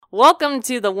Welcome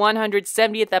to the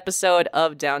 170th episode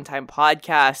of Downtime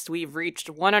Podcast. We've reached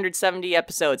 170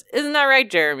 episodes. Isn't that right,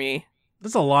 Jeremy?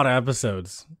 That's a lot of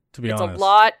episodes, to be honest. It's a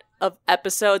lot of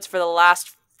episodes for the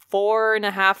last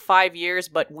 4.5, 5 years,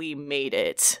 but we made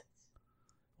it.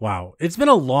 Wow. It's been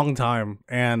a long time,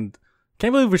 and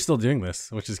can't believe we're still doing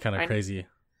this, which is kind of crazy.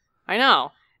 I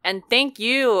know. And thank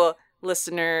you,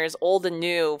 listeners, old and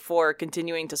new, for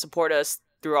continuing to support us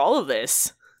through all of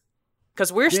this.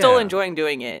 Because we're still enjoying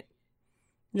doing it.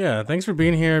 Yeah, thanks for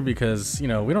being here because, we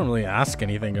don't really ask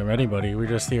anything of anybody. We're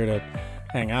just here to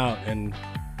hang out, and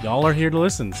y'all are here to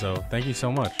listen, so thank you so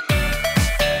much.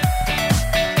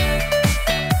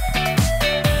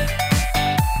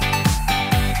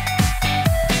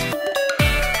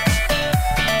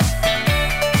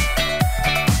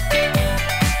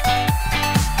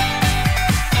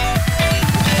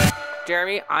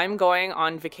 Jeremy, I'm going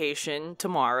on vacation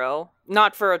tomorrow.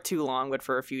 Not for too long, but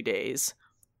for a few days.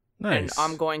 Nice. And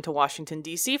I'm going to Washington,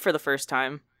 D.C. for the first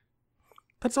time.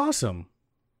 That's awesome.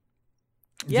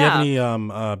 Yeah. Do you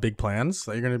have any big plans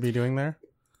that you're going to be doing there?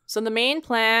 So the main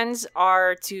plans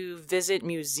are to visit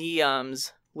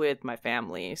museums with my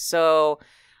family. So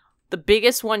the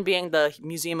biggest one being the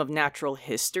Museum of Natural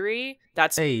History.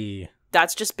 That's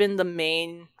just been the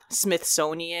main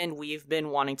Smithsonian we've been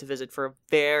wanting to visit for a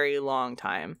very long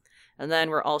time. And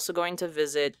then we're also going to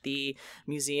visit the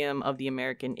Museum of the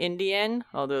American Indian,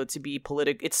 although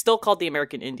it's still called the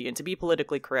American Indian, to be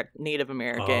politically correct, Native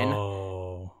American.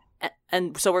 Oh.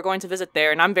 And so we're going to visit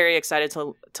there, and I'm very excited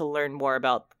to learn more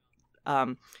about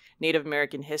Native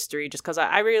American history, just because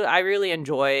I really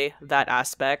enjoy that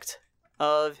aspect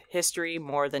of history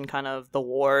more than kind of the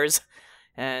wars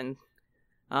and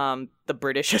the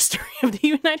British history of the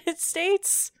United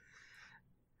States.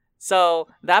 So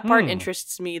that part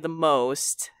interests me the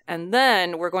most. And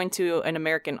then we're going to an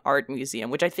American art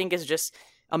museum, which I think is just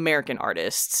American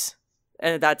artists.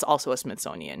 And that's also a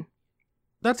Smithsonian.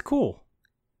 That's cool.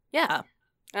 Yeah.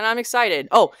 And I'm excited.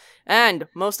 Oh, and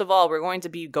most of all, we're going to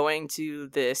be going to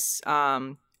this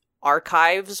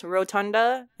archives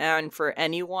rotunda. And for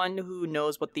anyone who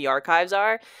knows what the archives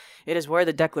are, it is where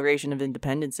the Declaration of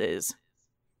Independence is.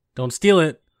 Don't steal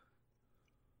it.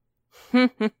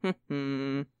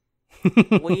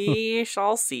 We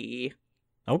shall see.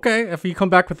 Okay, if you come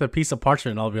back with a piece of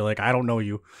parchment, I'll be like, I don't know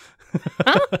you.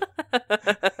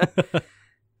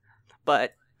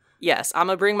 But yes, I'm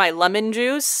gonna bring my lemon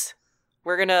juice.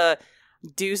 We're gonna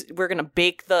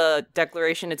bake the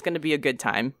Declaration. It's gonna be a good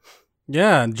time.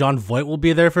 Yeah, and John Voight will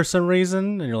be there for some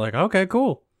reason, and you're like, okay,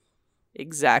 cool.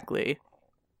 Exactly.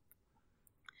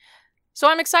 So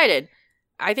I'm excited.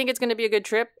 I think it's gonna be a good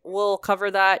trip. We'll cover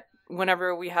that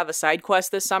whenever we have a side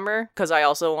quest this summer, because I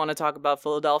also want to talk about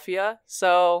Philadelphia.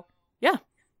 So, yeah.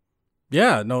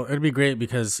 Yeah, no, it'd be great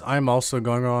because I'm also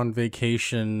going on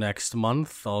vacation next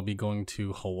month. I'll be going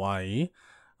to Hawaii.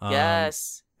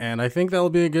 Yes. And I think that'll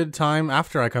be a good time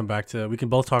after I come back we can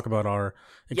both talk about our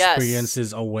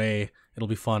experiences away. It'll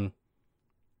be fun.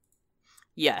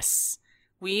 Yes.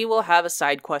 We will have a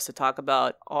side quest to talk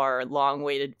about our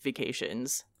long-awaited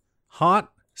vacations.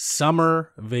 Hot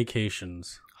summer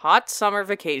vacations. Hot summer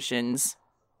vacations.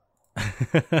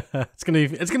 It's gonna be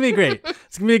great.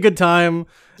 It's gonna be a good time.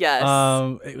 Yes.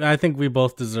 I think we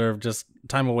both deserve just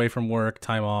time away from work,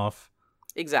 time off.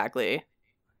 Exactly.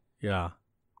 Yeah.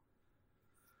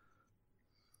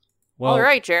 Well, all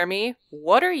right, Jeremy.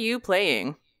 What are you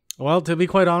playing? Well, to be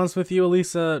quite honest with you,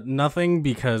 Elisa, nothing,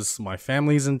 because my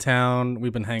family's in town.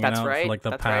 We've been hanging out for like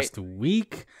the past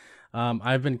week.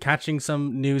 I've been catching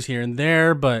some news here and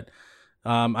there, but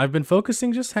I've been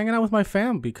focusing just hanging out with my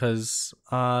fam because,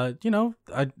 I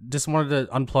just wanted to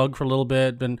unplug for a little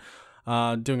bit, been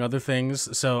doing other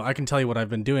things. So I can tell you what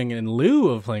I've been doing in lieu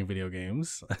of playing video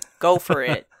games. Go for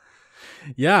it.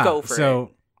 Yeah. Go for it.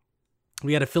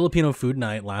 We had a Filipino food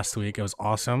night last week. It was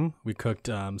awesome. We cooked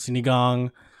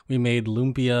sinigang, we made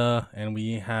lumpia, and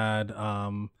we had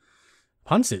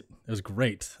pancit. It was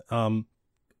great.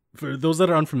 For those that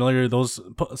are unfamiliar,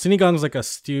 sinigang is like a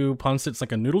stew, pancit's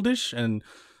like a noodle dish, and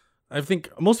I think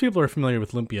most people are familiar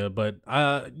with lumpia, but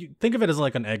you think of it as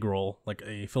like an egg roll, like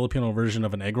a Filipino version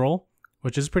of an egg roll,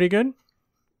 which is pretty good.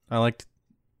 I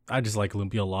just like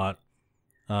lumpia a lot.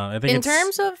 I think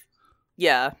it's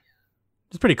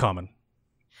pretty common.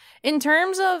 In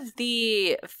terms of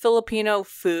the Filipino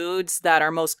foods that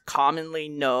are most commonly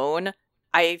known,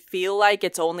 I feel like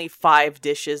it's only 5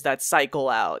 dishes that cycle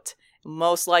out.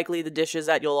 Most likely the dishes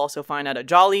that you'll also find at a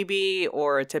Jollibee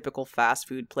or a typical fast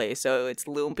food place. So it's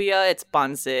lumpia, it's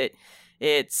pancit,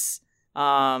 it's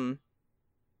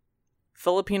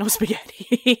Filipino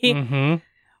spaghetti,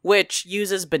 which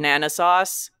uses banana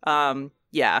sauce.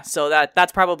 Yeah, so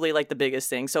that's probably like the biggest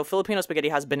thing. So Filipino spaghetti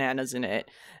has bananas in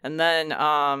it. And then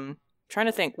trying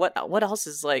to think what else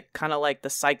is like kind of like the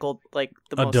cycle, like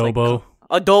the most like Adobo.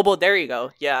 adobo, there you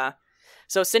go. Yeah.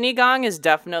 So sinigang is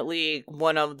definitely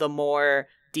one of the more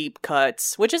deep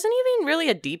cuts, which isn't even really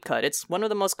a deep cut. It's one of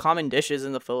the most common dishes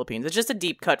in the Philippines. It's just a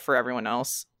deep cut for everyone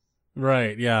else.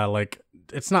 Right, yeah, like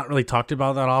it's not really talked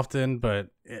about that often, but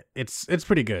it's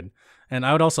pretty good. And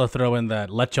I would also throw in that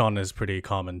lechon is pretty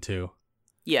common too.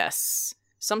 Yes.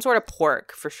 Some sort of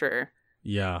pork for sure.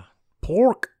 Yeah.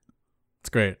 Pork. It's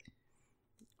great.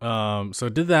 So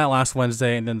did that last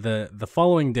Wednesday, and then the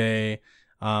following day,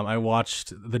 I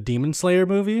watched the Demon Slayer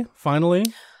movie, finally.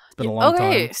 It's been a long time.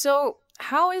 Okay, so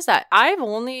how is that? I've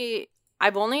only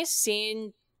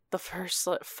seen the first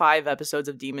 5 episodes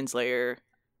of Demon Slayer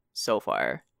so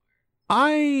far.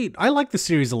 I like the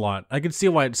series a lot. I can see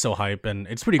why it's so hype, and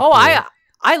it's pretty Oh, cool.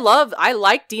 I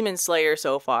like Demon Slayer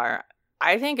so far.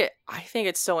 I think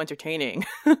it's so entertaining.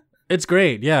 It's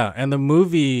great, yeah. And the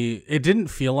movie, it didn't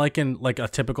feel like a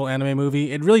typical anime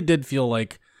movie. It really did feel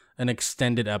like an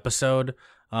extended episode.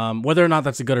 Whether or not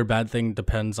that's a good or bad thing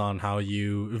depends on how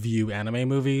you view anime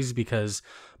movies, because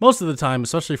most of the time,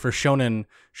 especially for shonen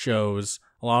shows,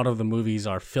 a lot of the movies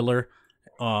are filler,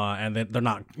 and they're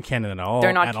not canon at all.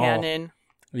 They're not canon.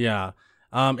 Yeah.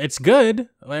 It's good.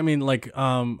 I mean, like,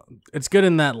 it's good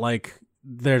in that, like,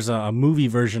 there's a movie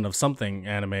version of something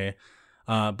anime.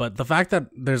 But the fact that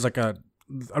there's like a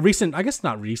recent, I guess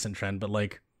not recent trend, but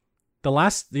like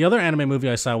the other anime movie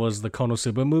I saw was the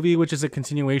Konosuba movie, which is a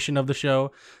continuation of the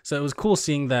show. So it was cool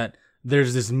seeing that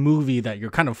there's this movie that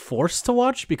you're kind of forced to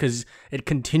watch because it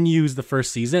continues the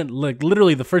first season. Like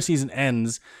literally the first season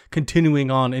ends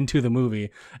continuing on into the movie.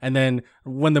 And then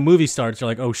when the movie starts, you're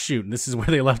like, oh shoot, this is where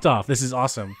they left off. This is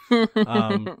awesome.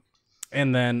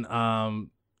 And then,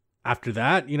 after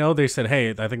that, they said,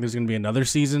 hey, I think there's going to be another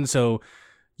season. So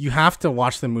you have to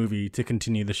watch the movie to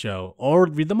continue the show or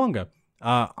read the manga.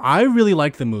 I really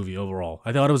liked the movie overall.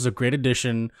 I thought it was a great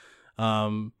addition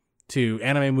to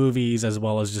anime movies, as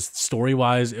well as just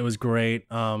story-wise. It was great.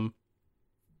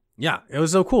 Yeah, it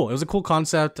was so cool. It was a cool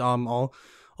concept. All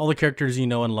the characters you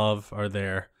know and love are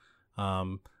there.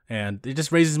 And it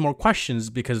just raises more questions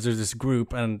because there's this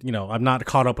group, and I'm not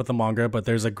caught up with the manga, but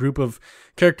there's a group of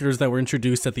characters that were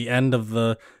introduced at the end of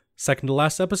the second to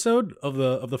last episode of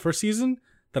the first season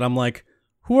that I'm like,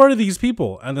 who are these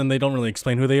people? And then they don't really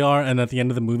explain who they are, and at the end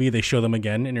of the movie they show them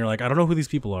again, and you're like, I don't know who these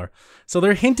people are. So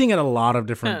they're hinting at a lot of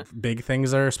different big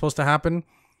things that are supposed to happen,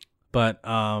 but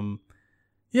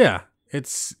yeah.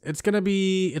 It's gonna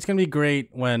be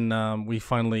great when we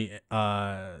finally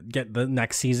get the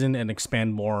next season and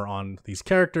expand more on these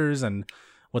characters and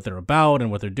what they're about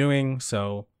and what they're doing.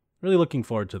 So really looking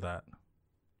forward to that.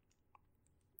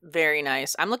 Very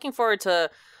nice. I'm looking forward to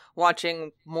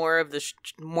watching more of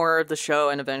the show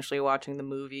and eventually watching the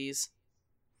movies.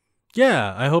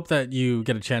 Yeah, I hope that you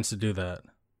get a chance to do that.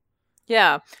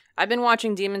 Yeah, I've been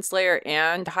watching Demon Slayer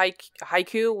and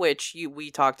Haikyuu, which we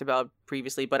talked about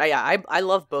previously, but I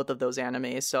love both of those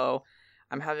animes, so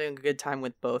I'm having a good time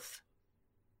with both.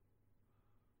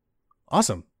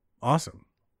 Awesome.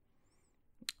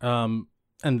 And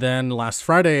then last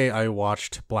Friday I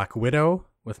watched Black Widow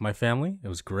with my family. It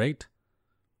was great.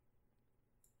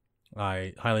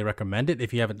 I highly recommend it.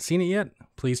 If you haven't seen it yet,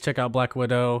 please check out Black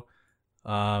Widow.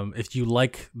 If you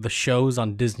like the shows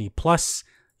on Disney Plus,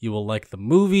 you will like the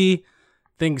movie.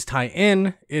 Things tie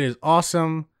in. It is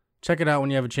awesome. Check it out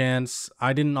when you have a chance.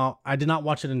 I did not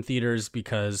watch it in theaters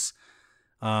because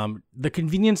the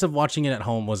convenience of watching it at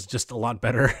home was just a lot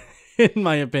better, in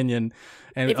my opinion.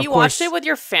 And if you watched it with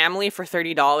your family for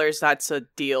 $30, that's a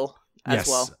deal as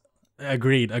well.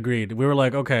 Agreed. We were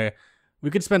like, okay,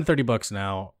 we could spend $30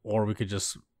 now, or we could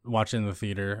just watch it in the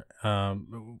theater.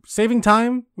 Saving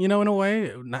time, in a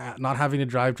way, not having to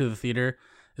drive to the theater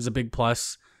is a big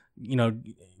plus.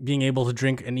 Being able to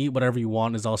drink and eat whatever you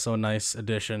want is also a nice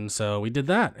addition. So we did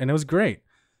that, and it was great.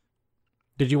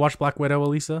 Did you watch Black Widow,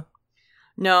 Elisa?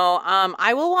 No,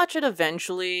 I will watch it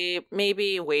eventually.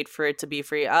 Maybe wait for it to be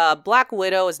free. Black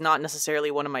Widow is not necessarily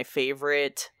one of my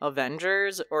favorite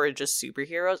Avengers or just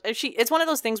superheroes. It's one of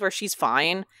those things where she's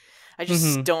fine. I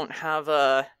just don't have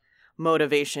a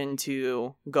motivation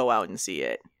to go out and see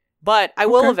it. But I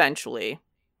will eventually.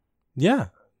 Yeah,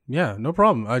 no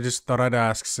problem. I just thought I'd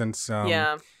ask since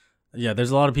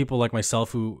there's a lot of people like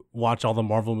myself who watch all the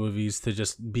Marvel movies to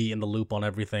just be in the loop on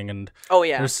everything, and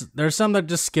there's some that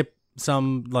just skip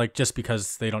some, like, just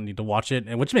because they don't need to watch it,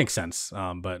 and which makes sense.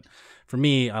 But for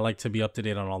me, I like to be up to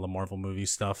date on all the Marvel movie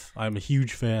stuff. I'm a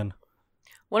huge fan.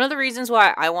 One of the reasons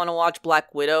why I want to watch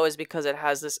Black Widow is because it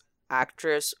has this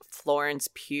actress Florence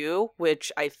Pugh,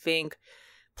 which I think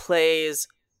plays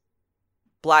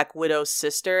Black Widow's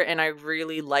sister, and I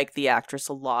really like the actress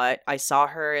a lot. I saw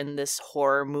her in this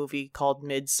horror movie called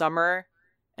Midsummer,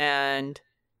 and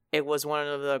it was one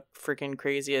of the freaking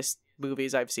craziest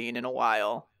movies I've seen in a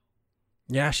while.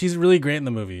 Yeah, she's really great in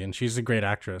the movie, and she's a great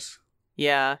actress.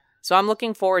 Yeah, so I'm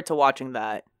looking forward to watching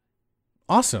that.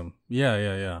 Awesome.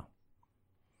 Yeah.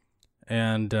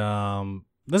 And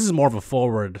this is more of a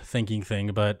forward-thinking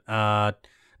thing, but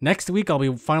next week I'll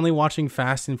be finally watching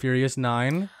Fast and Furious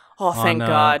 9. Oh, thank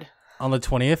God. On the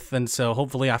 20th, and so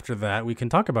hopefully after that we can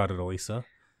talk about it, Elisa.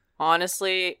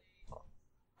 Honestly,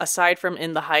 aside from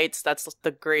In the Heights, that's the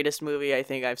greatest movie I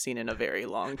think I've seen in a very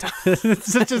long time.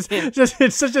 It's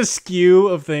such a skew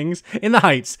of things. In the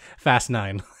Heights, Fast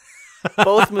 9.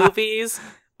 Both movies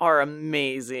are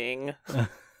amazing.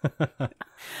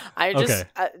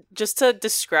 Just to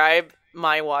describe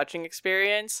my watching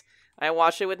experience, I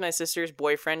watched it with my sister's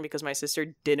boyfriend because my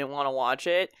sister didn't want to watch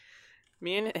it.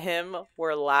 Me and him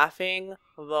were laughing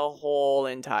the whole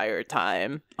entire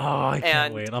time. Oh, I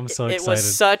can't wait. I'm so excited. It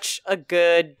was such a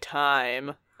good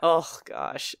time. Oh,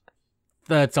 gosh.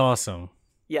 That's awesome.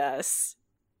 Yes.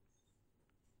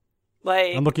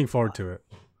 Like, I'm looking forward to it.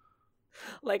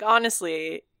 Like,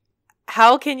 honestly,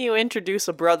 how can you introduce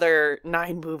a Brother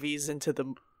 9 movies into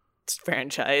the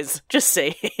franchise? Just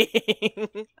saying.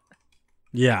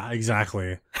 Yeah,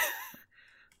 exactly.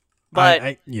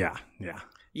 But yeah.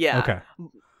 Okay.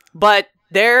 But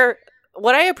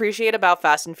what I appreciate about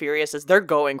Fast and Furious is they're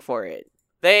going for it.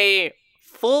 They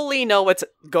fully know what's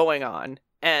going on,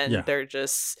 and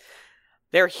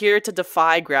they're here to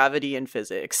defy gravity and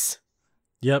physics.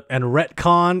 Yep, and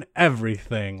retcon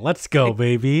everything. Let's go,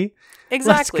 baby.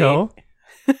 Exactly. Let's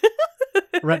go.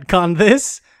 Retcon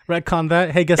this, retcon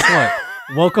that. Hey, guess what?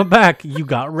 Welcome back. You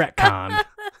got retconned.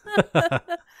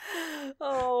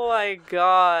 Oh my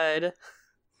God.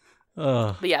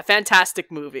 But yeah,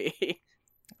 fantastic movie.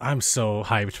 I'm so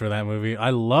hyped for that movie.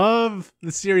 I love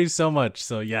the series so much.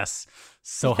 So yes,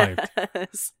 so hyped.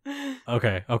 Yes.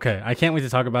 Okay. I can't wait to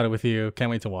talk about it with you. Can't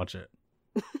wait to watch it.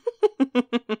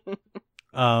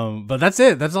 But that's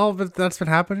it. That's all that's been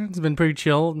happening. It's been pretty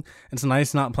chill. It's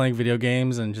nice not playing video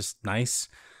games and just nice,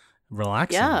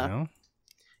 relaxing. Yeah. You know?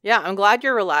 Yeah, I'm glad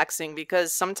you're relaxing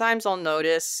because sometimes I'll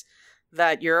notice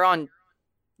that you're on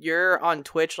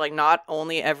Twitch like not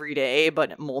only every day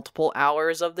but multiple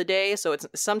hours of the day, so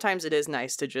sometimes it is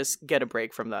nice to just get a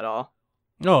break from that all.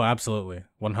 Oh, absolutely.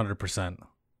 100%.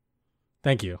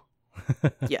 Thank you.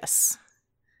 Yes.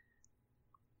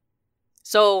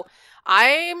 So,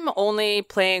 I'm only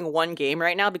playing one game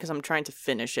right now because I'm trying to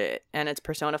finish it, and it's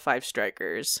Persona 5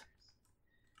 Strikers.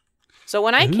 So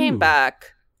when I came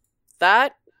back,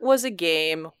 that was a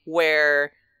game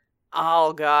where,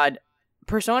 oh god,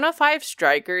 Persona 5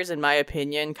 Strikers, in my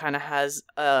opinion, kind of has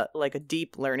a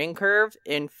deep learning curve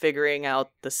in figuring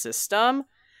out the system,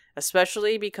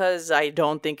 especially because I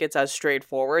don't think it's as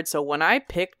straightforward. So when I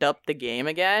picked up the game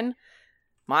again,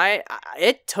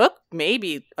 it took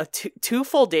maybe two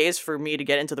full days for me to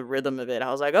get into the rhythm of it.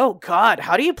 I was like, oh god,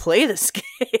 how do you play this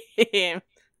game?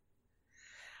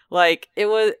 Like, it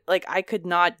was, like, I could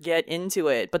not get into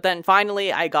it. But then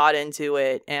finally I got into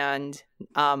it, and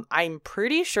I'm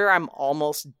pretty sure I'm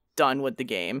almost done with the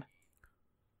game.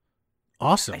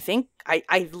 Awesome.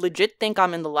 I legit think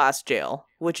I'm in the last jail,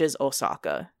 which is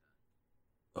Osaka.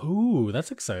 Ooh,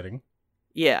 that's exciting.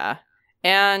 Yeah.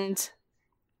 And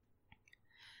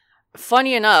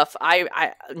funny enough,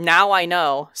 I now I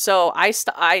know. So I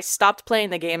stopped playing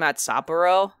the game at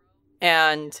Sapporo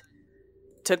and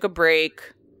took a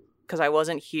break because I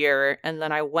wasn't here, and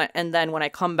then when I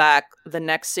come back, the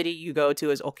next city you go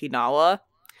to is Okinawa.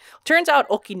 Turns out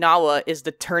Okinawa is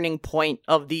the turning point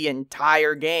of the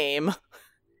entire game.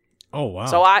 Oh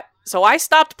wow. So I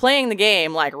stopped playing the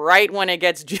game like right when it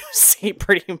gets juicy,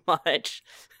 pretty much.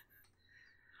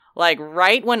 Like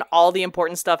right when all the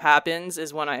important stuff happens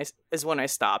is when I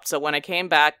stopped. So when I came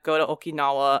back, go to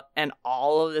Okinawa, and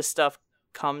all of this stuff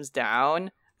comes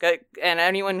down. And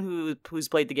anyone who's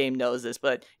played the game knows this,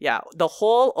 but yeah, the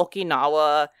whole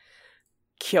Okinawa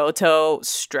Kyoto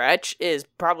stretch is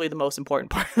probably the most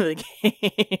important part of the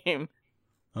game.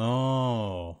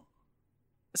 Oh.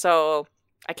 So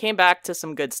I came back to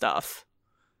some good stuff.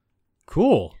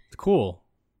 Cool.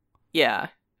 Yeah.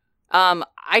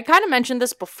 I kind of mentioned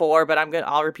this before, but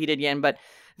I'll repeat it again. But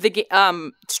the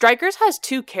Strikers has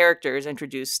two characters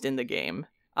introduced in the game.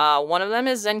 One of them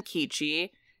is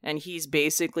Zenkichi, and he's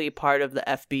basically part of the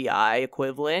FBI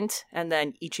equivalent. And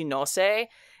then Ichinose,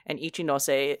 and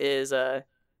Ichinose is a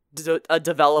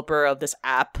developer of this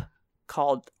app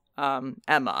called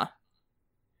Emma.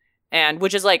 and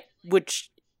which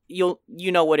you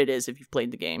know what it is if you've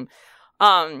played the game.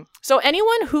 So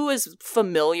anyone who is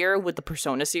familiar with the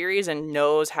Persona series and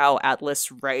knows how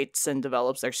Atlus writes and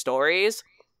develops their stories,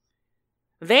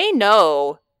 they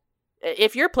know,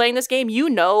 if you're playing this game, you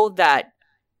know that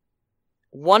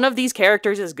one of these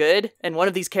characters is good and one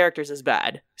of these characters is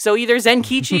bad. So either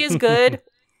Zenkichi is good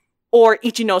or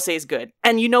Ichinose is good.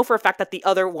 And you know for a fact that the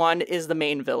other one is the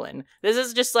main villain. This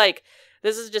is just like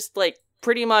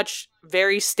pretty much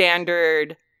very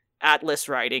standard Atlus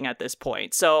writing at this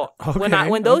point. So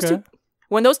when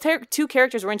those two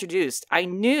characters were introduced, I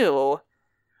knew,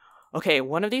 okay,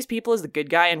 one of these people is the good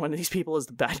guy and one of these people is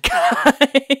the bad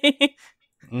guy.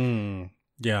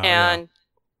 Yeah.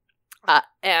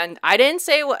 And I didn't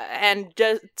say, and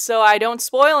just so I don't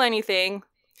spoil anything,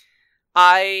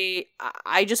 I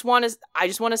just want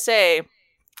to say,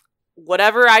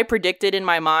 whatever I predicted in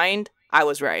my mind, I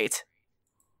was right.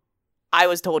 I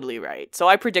was totally right. So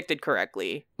I predicted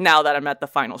correctly now that I'm at the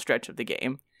final stretch of the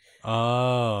game.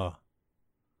 Oh.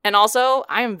 And also,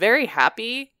 I am very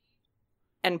happy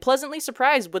and pleasantly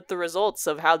surprised with the results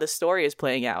of how this story is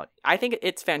playing out. I think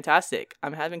it's fantastic.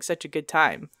 I'm having such a good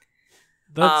time.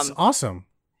 That's awesome.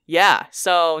 Yeah.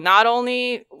 So not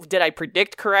only did I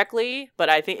predict correctly, but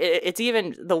I think it's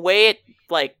even the way it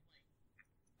like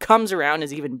comes around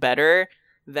is even better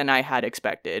than I had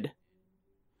expected.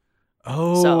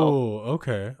 Oh, so,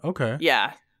 okay.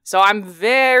 Yeah. So I'm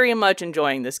very much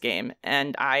enjoying this game,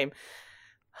 and I'm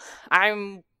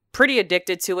pretty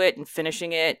addicted to it and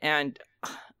finishing it, and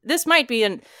this might be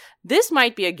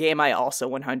a game I also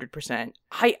 100%.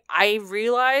 I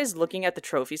realized looking at the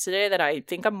trophies today that I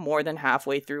think I'm more than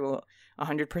halfway through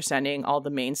 100%ing all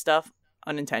the main stuff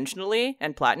unintentionally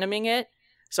and platinuming it.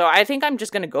 So I think I'm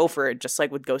just going to go for it, just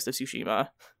like with Ghost of Tsushima.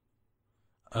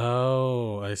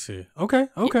 Oh, I see. Okay.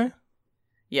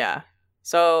 Yeah.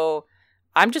 So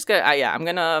I'm just going to, I'm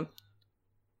going to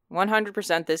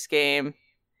 100% this game.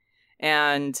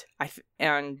 And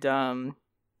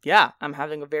yeah, I'm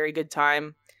having a very good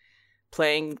time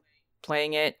playing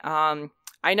it.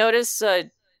 I notice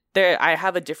I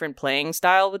have a different playing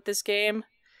style with this game.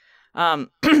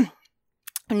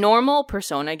 Normal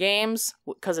Persona games,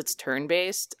 because it's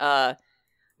turn-based,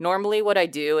 normally what I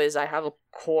do is I have a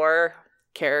core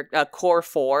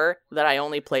 4 that I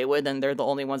only play with, and they're the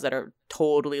only ones that are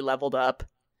totally leveled up.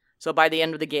 So by the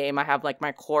end of the game, I have like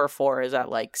my core 4 is at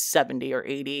like 70 or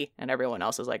 80, and everyone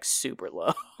else is like super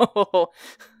low.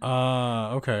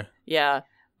 Okay. Yeah.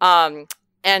 And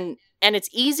it's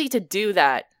easy to do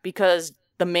that because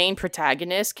the main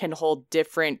protagonist can hold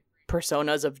different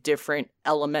personas of different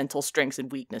elemental strengths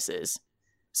and weaknesses.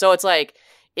 So it's like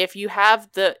if you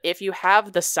have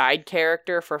the side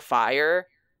character for fire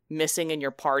missing in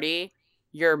your party,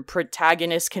 your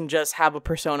protagonist can just have a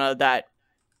persona that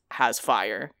has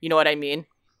fire. You know what I mean?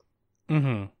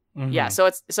 Mm-hmm. Yeah, so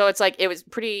it's like it was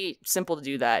pretty simple to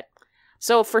do that.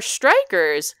 So for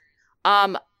strikers,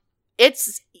 I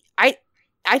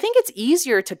think it's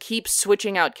easier to keep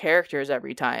switching out characters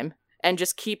every time and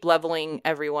just keep leveling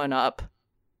everyone up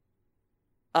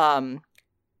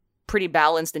pretty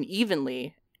balanced and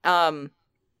evenly. I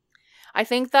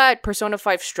think that Persona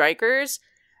 5 Strikers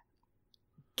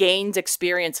gains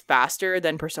experience faster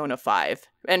than Persona 5.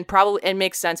 And probably it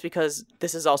makes sense because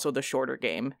this is also the shorter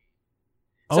game.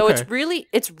 So okay.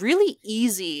 it's really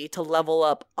easy to level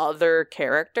up other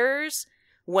characters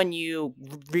when you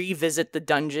revisit the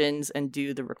dungeons and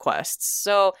do the requests.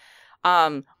 So,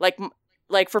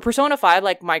 like for Persona 5,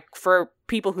 for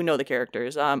people who know the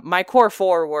characters, my core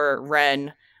 4 were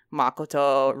Ren,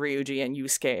 Makoto, Ryuji, and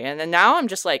Yusuke. And then now I'm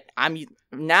just like, I'm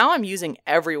using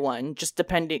everyone just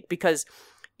depending, because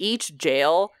each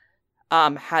jail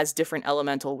has different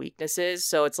elemental weaknesses.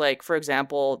 So it's like, for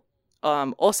example,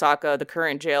 Osaka, the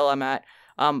current jail I'm at,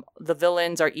 the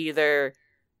villains are either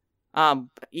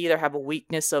have a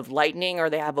weakness of lightning or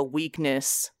they have a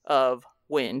weakness of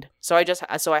wind. So I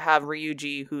have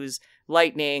Ryuji, who's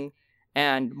lightning,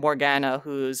 and Morgana,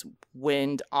 who's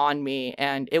wind, on me,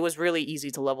 and it was really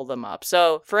easy to level them up.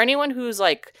 So for anyone who's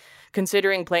like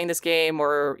considering playing this game,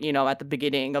 or at the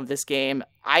beginning of this game,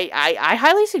 I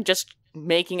highly suggest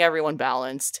making everyone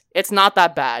balanced. It's not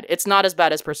that bad. It's not as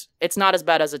bad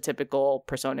as a typical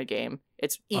Persona game.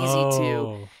 It's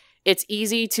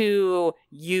easy to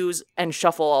use and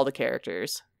shuffle all the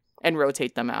characters and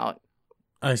rotate them out.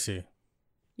 I see.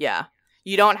 Yeah.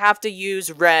 You don't have to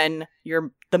use Ren,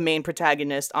 the main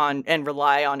protagonist, and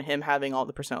rely on him having all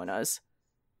the personas.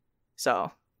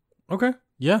 So. Okay.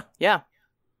 Yeah. Yeah.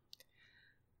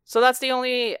 So that's the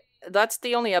only that's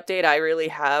the only update I really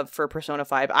have for Persona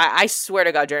 5. I swear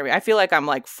to God, Jeremy, I feel like I'm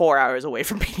like 4 hours away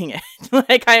from beating it.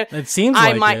 Like It seems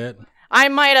I like might, it. I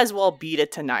might as well beat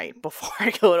it tonight before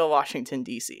I go to Washington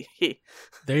D.C.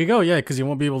 There you go. Yeah, because you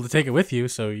won't be able to take it with you,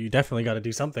 so you definitely got to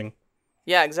do something.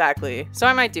 Yeah, exactly. So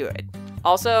I might do it.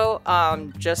 Also,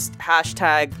 just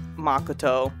hashtag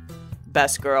Makoto,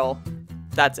 best girl.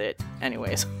 That's it.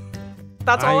 Anyways,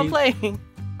 that's all I'm playing.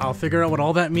 I'll figure out what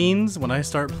all that means when I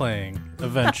start playing,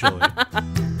 eventually.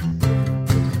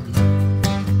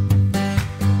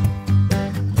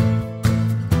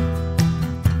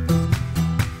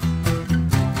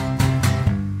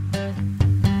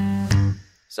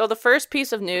 So the first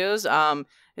piece of news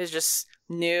is just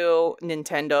new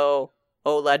Nintendo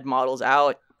OLED models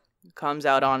out. Comes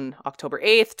out on October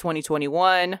 8th,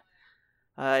 2021.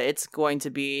 It's going to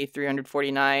be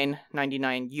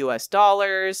 $349.99 US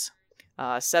dollars.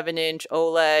 7-inch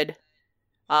OLED.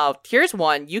 Here's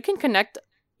one. You can connect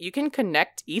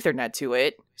Ethernet to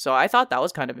it. So I thought that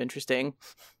was kind of interesting.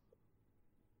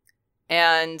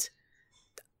 And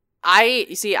I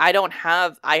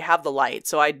have the light,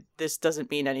 so this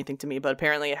doesn't mean anything to me, but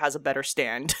apparently it has a better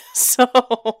stand. So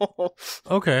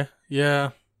Okay, yeah.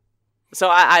 So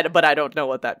but I don't know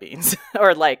what that means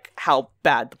or like how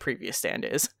bad the previous stand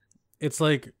is. It's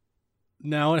like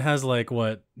now it has like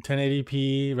what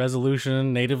 1080p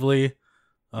resolution natively.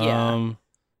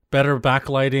 Better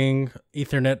backlighting,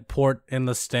 Ethernet port in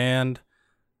the stand,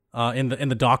 in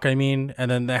the dock, I mean,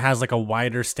 and then it has like a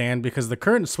wider stand because the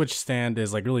current Switch stand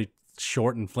is like really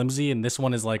short and flimsy, and this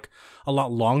one is like a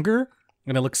lot longer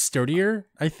and it looks sturdier,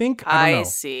 I think. I don't know.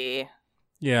 See.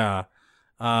 Yeah.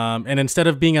 And instead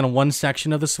of being in one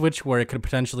section of the Switch where it could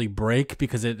potentially break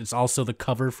because it's also the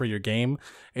cover for your game,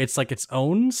 it's like its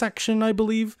own section, I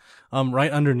believe,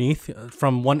 right underneath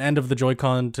from one end of the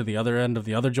Joy-Con to the other end of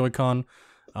the other Joy-Con.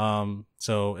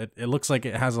 So it looks like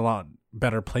it has a lot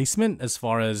better placement as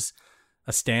far as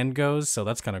a stand goes. So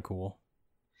that's kind of cool.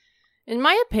 In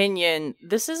my opinion,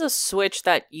 this is a Switch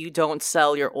that you don't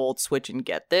sell your old Switch and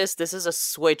get this. This is a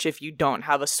Switch if you don't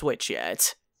have a Switch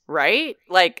yet, right?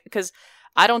 Like, because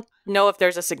I don't know if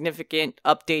there's a significant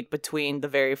update between the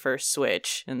very first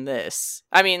Switch and this.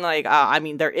 I mean, like,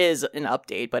 there is an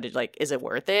update, but is it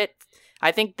worth it?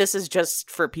 I think this is just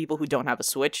for people who don't have a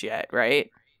Switch yet, right?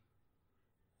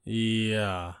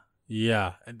 Yeah.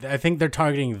 I think they're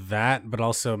targeting that, but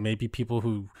also maybe people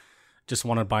who just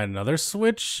want to buy another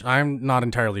Switch. I'm not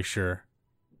entirely sure.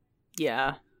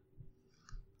 Yeah.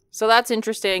 So that's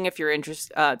interesting if you're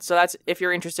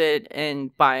interested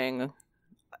in buying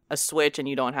a Switch and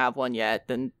you don't have one yet,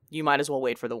 then you might as well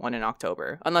wait for the one in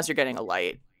October. Unless you're getting a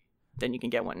Lite, then you can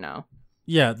get one now.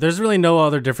 Yeah, there's really no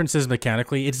other differences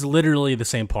mechanically. It's literally the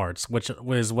same parts, which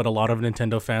was what a lot of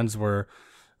Nintendo fans were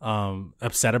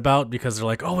upset about because they're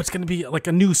like, oh, it's going to be like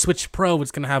a new Switch Pro. It's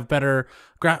going to have better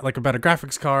a better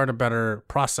graphics card, a better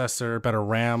processor, better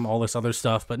RAM, all this other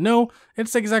stuff. But no,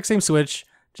 it's the exact same Switch,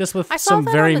 just with some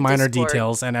very minor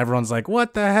details. And everyone's like,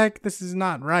 what the heck? This is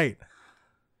not right.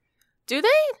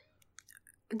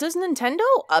 Does Nintendo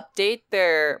update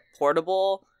their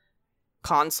portable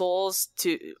consoles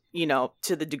to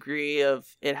the degree of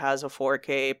it has a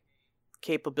 4K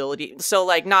capability? So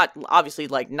like not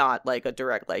like a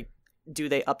direct, like, do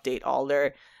they update all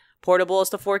their portables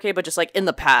to 4K, but just like in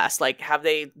the past, like have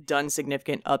they done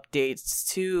significant updates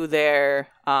to their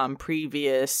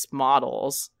previous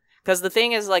models? Because the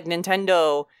thing is, like,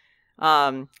 Nintendo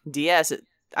DS,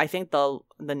 I think the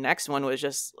next one was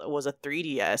a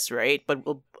 3DS, right? But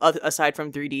aside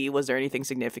from 3D, was there anything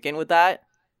significant with that?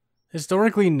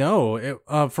 Historically, no.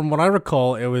 From what I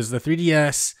recall, it was the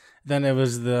 3DS, then it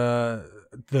was the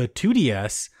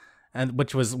 2DS, and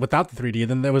which was without the 3D.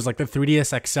 Then there was like the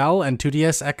 3DS XL and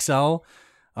 2DS XL.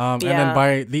 And then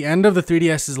by the end of the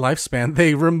 3DS's lifespan,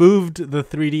 they removed the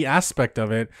 3D aspect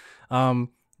of it.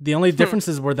 The only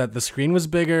differences were that the screen was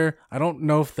bigger. I don't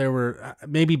know if there were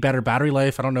maybe better battery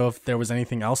life. I don't know if there was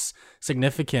anything else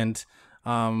significant.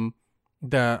 Again,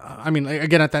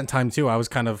 at that time too, I was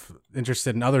kind of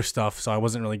interested in other stuff, so I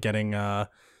wasn't really getting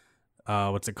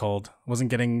what's it called? I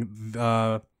wasn't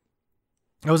into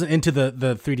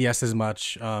the 3DS as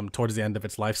much towards the end of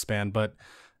its lifespan. But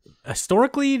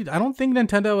historically, I don't think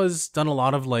Nintendo has done a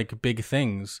lot of like big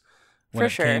things when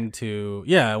it came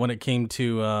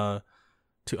to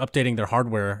updating their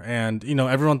hardware. And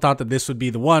everyone thought that this would be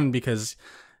the one because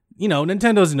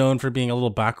Nintendo's known for being a little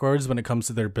backwards when it comes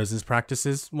to their business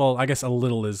practices. Well, I guess a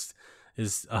little is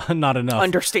not enough.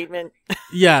 Understatement.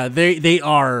 Yeah, they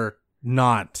are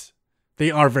not. They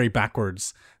are very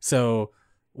backwards. So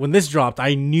when this dropped,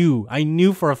 I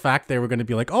knew for a fact they were going to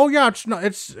be like, oh yeah,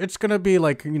 it's going to be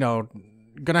like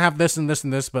gonna have this and this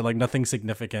and this, but like nothing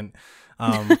significant.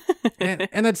 And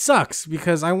it sucks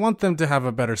because I want them to have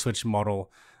a better Switch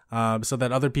model, so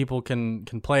that other people can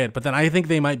play it. But then I think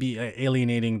they might be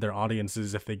alienating their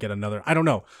audiences if they get another. I don't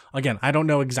know. Again, I don't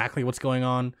know exactly what's going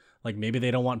on. Like maybe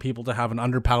they don't want people to have an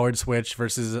underpowered Switch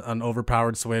versus an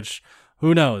overpowered Switch.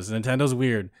 Who knows? Nintendo's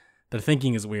weird. Their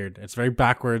thinking is weird. It's very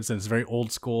backwards and it's very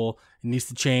old school. It needs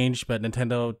to change, but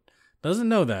Nintendo doesn't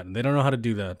know that. They don't know how to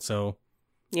do that. So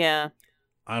yeah,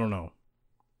 I don't know.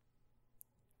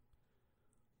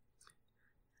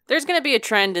 There's going to be a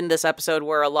trend in this episode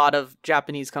where a lot of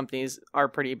Japanese companies are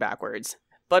pretty backwards,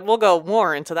 but we'll go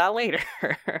more into that later.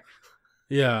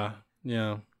 Yeah.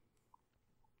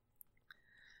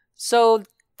 So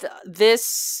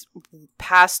this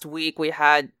past week we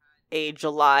had a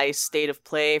July State of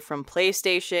Play from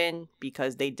PlayStation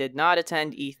because they did not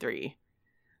attend E3.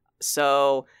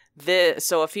 So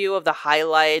a few of the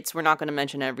highlights, we're not going to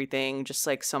mention everything, just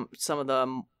like some of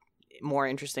the more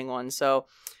interesting ones. So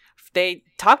they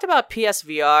talked about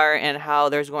PSVR and how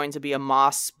there's going to be a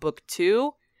Moss Book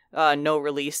 2, no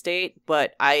release date,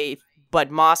 but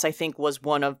Moss I think was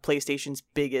one of PlayStation's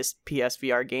biggest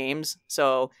PSVR games.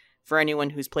 So for anyone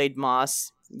who's played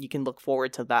Moss, you can look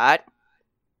forward to that.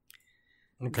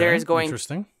 Okay,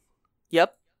 interesting.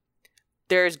 Yep.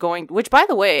 Which by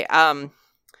the way,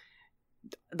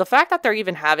 the fact that they're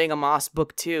even having a Moss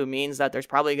Book 2 means that there's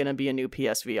probably going to be a new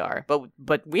PSVR.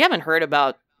 But we haven't heard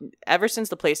about, ever since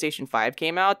the PlayStation 5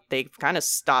 came out, they've kind of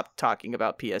stopped talking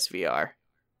about PSVR.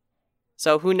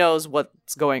 So who knows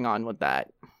what's going on with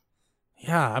that.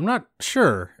 Yeah, I'm not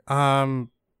sure. I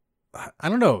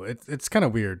don't know. It's kind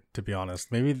of weird, to be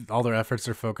honest. Maybe all their efforts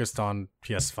are focused on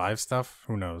PS5 stuff.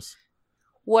 Who knows?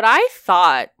 What I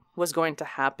thought was going to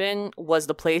happen was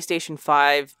the PlayStation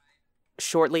 5,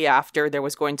 shortly after, there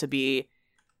was going to be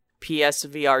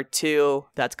PSVR 2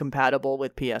 that's compatible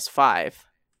with PS5.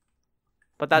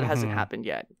 But that hasn't happened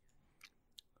yet.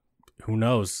 Who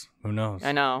knows?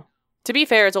 I know. To be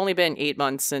fair, it's only been 8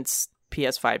 months since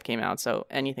PS5 came out, so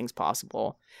anything's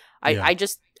possible. I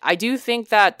do think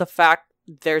that the fact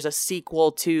there's a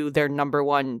sequel to their number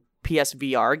one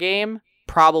PSVR game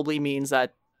probably means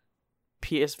that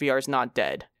PSVR is not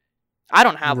dead. I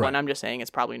don't have one. I'm just saying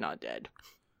it's probably not dead.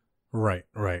 Right.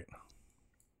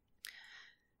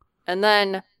 And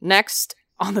then next,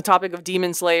 on the topic of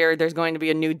Demon Slayer, there's going to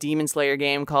be a new Demon Slayer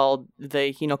game called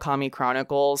the Hinokami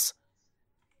Chronicles.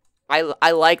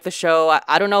 I like the show.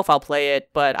 I don't know if I'll play it,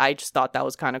 but I just thought that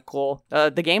was kind of cool.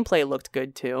 The gameplay looked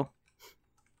good too.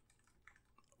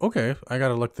 Okay, I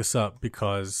gotta look this up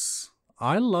because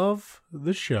I love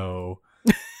the show.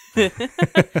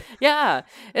 Yeah,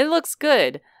 it looks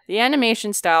good. The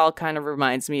animation style kind of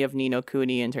reminds me of Ni no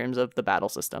Kuni in terms of the battle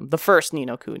system. The first Ni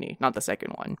no Kuni, not the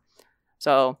second one.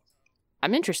 So,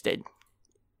 I'm interested.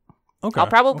 Okay.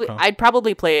 I'd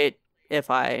probably play it if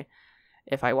I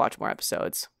watch more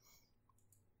episodes.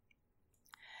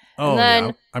 Oh, then,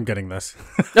 yeah, I'm getting this.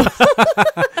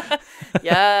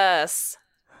 Yes.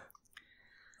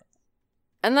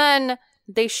 And then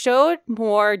they showed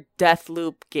more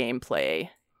Deathloop gameplay,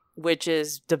 which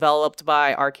is developed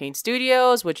by Arcane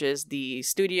Studios, which is the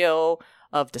studio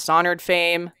of Dishonored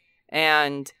fame,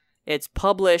 and it's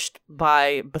published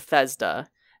by Bethesda.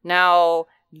 Now,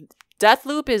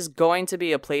 Deathloop is going to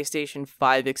be a PlayStation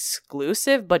 5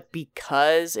 exclusive, but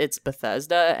because it's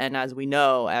Bethesda, and as we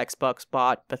know, Xbox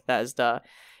bought Bethesda,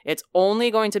 it's only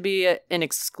going to be an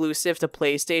exclusive to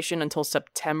PlayStation until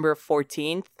September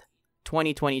 14th,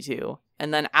 2022.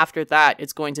 And then after that,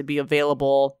 it's going to be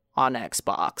available on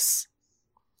Xbox.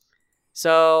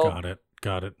 So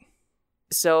got it.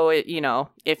 So if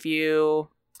you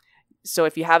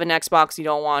have an Xbox, you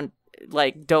don't want,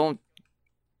 like, don't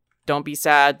be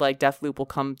sad, like, Deathloop will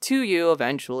come to you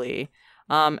eventually.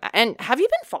 And have you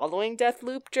been following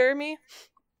Deathloop, Jeremy?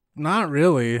 Not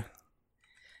really.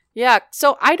 Yeah,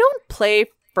 so I don't play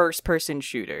first-person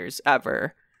shooters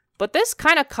ever, but this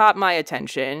kind of caught my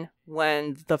attention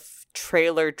when the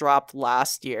trailer dropped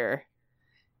last year.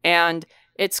 And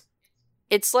it's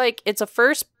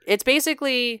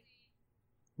basically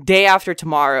Day After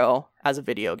Tomorrow as a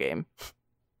video game.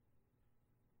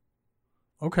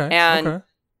 Okay. And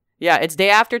yeah, it's Day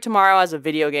After Tomorrow as a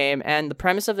video game, and the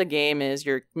premise of the game is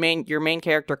your main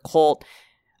character Colt,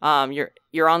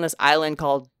 you're on this island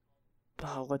called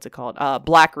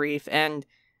Black Reef, and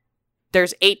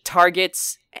there's 8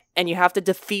 targets, and you have to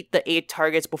defeat the 8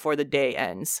 targets before the day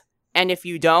ends. And if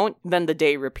you don't, then the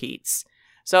day repeats.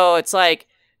 So it's like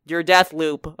your death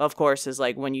loop, of course, is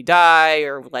like when you die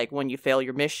or like when you fail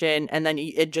your mission, and then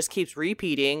it just keeps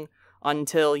repeating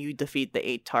until you defeat the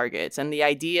 8 targets. And the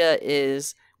idea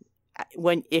is,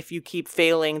 when if you keep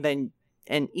failing, then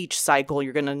in each cycle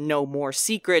you're gonna know more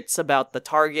secrets about the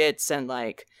targets, and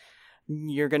like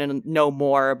you're gonna know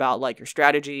more about like your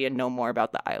strategy and know more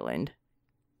about the island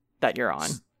that you're on.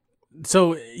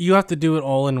 So you have to do it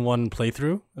all in one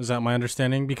playthrough? Is that my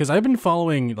understanding? Because I've been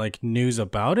following like news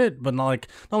about it, but not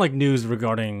like news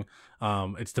regarding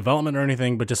its development or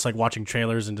anything, but just like watching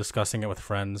trailers and discussing it with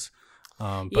friends.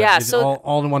 But Yeah, is it so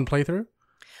all in one playthrough?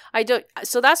 I don't.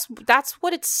 So that's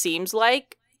what it seems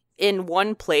like. In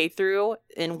one playthrough,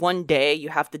 in one day, you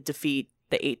have to defeat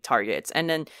the 8 targets, and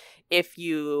then if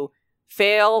you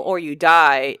fail or you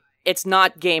die, it's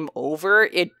not game over.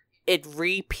 It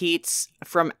repeats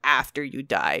from after you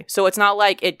die. So it's not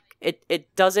like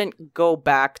it doesn't go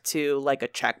back to like a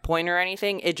checkpoint or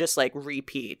anything. It just like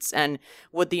repeats, and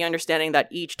with the understanding that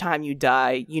each time you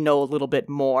die, you know a little bit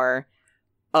more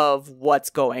of what's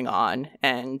going on,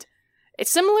 and it's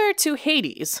similar to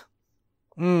Hades.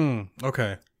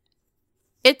 Okay.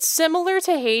 It's similar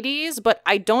to Hades, but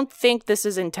I don't think this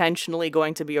is intentionally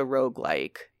going to be a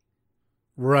roguelike.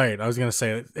 Right. I was going to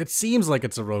say, it seems like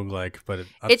it's a roguelike, but at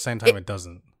the same time, it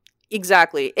doesn't.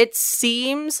 Exactly. It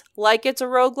seems like it's a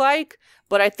roguelike,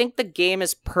 but I think the game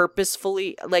is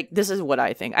purposefully, like, this is what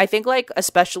I think. I think, like,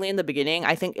 especially in the beginning,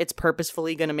 I think it's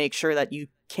purposefully going to make sure that you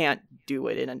can't do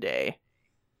it in a day.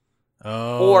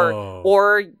 Oh.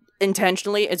 Or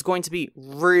intentionally, it's going to be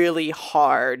really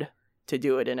hard to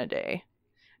do it in a day.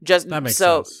 That makes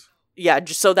sense. Yeah,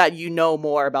 just so that you know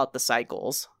more about the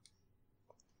cycles.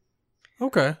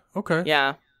 Okay.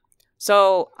 Yeah.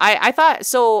 So I thought,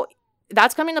 so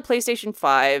that's coming to PlayStation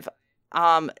 5.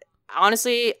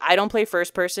 Honestly, I don't play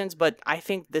first persons, but I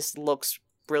think this looks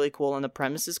really cool and the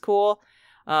premise is cool.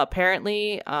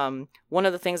 Apparently, one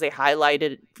of the things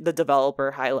the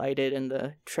developer highlighted in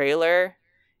the trailer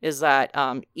is that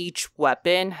each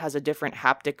weapon has a different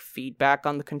haptic feedback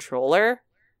on the controller.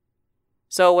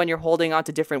 So when you're holding on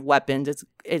to different weapons,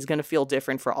 it's going to feel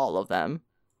different for all of them.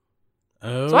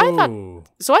 Oh.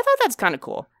 So I thought that's kind of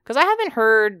cool, because I haven't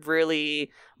heard really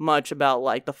much about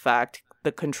like the fact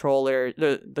the controllers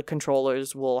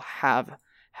will have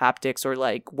haptics, or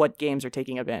like what games are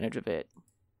taking advantage of it.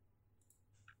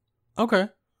 Okay.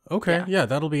 Yeah,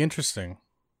 that'll be interesting.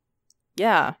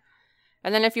 Yeah.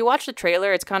 And then if you watch the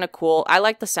trailer, it's kind of cool. I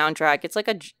like the soundtrack. It's like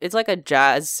a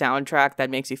jazz soundtrack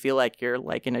that makes you feel like you're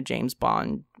like in a James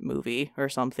Bond movie or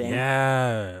something.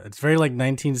 Yeah, it's very like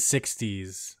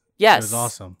 1960s. Yes. It was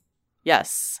awesome.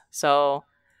 Yes. So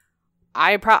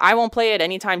I won't play it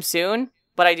anytime soon,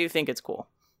 but I do think it's cool.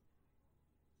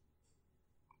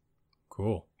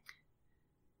 Cool.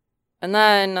 And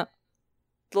then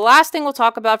the last thing we'll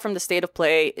talk about from the State of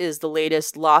Play is the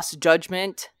latest Lost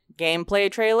Judgment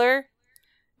gameplay trailer.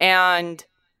 And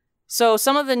so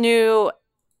some of the new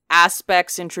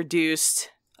aspects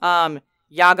introduced,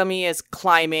 Yagami is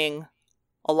climbing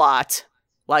a lot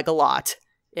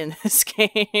in this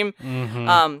game.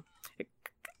 Mm-hmm.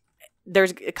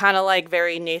 There's kind of like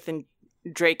very Nathan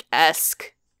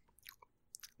Drake-esque.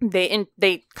 They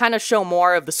kind of show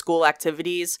more of the school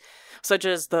activities, such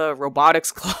as the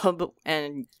robotics club,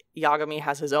 and Yagami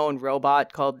has his own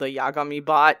robot called the Yagami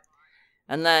Bot.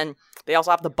 And then they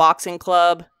also have the boxing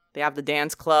club. They have the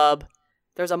dance club.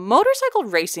 There's a motorcycle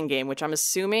racing game, which I'm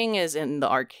assuming is in the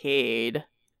arcade.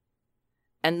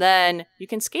 And then you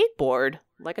can skateboard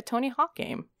like a Tony Hawk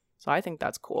game. So I think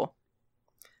that's cool.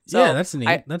 So yeah, that's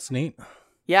neat. That's neat.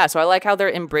 Yeah, so I like how they're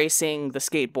embracing the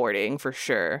skateboarding for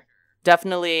sure.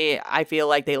 Definitely, I feel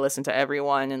like they listened to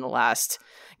everyone in the last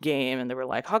game and they were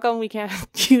like, how come we can't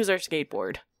use our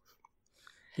skateboard?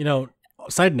 You know,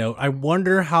 side note, I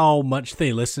wonder how much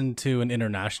they listen to an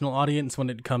international audience when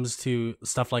it comes to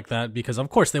stuff like that, because of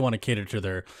course they want to cater to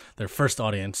their first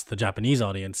audience, the Japanese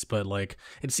audience, but like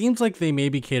it seems like they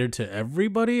maybe catered to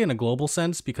everybody in a global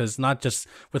sense, because not just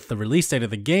with the release date of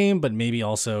the game, but maybe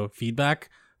also feedback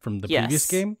from the previous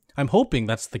game. I'm hoping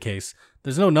that's the case.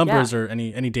 There's no numbers or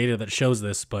any data that shows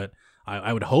this, but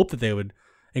I would hope that they would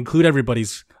include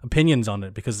everybody's opinions on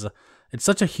it, because it's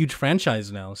such a huge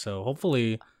franchise now, so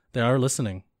hopefully they are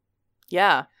listening.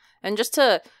 Yeah. And just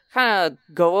to kind of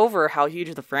go over how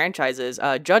huge the franchise is,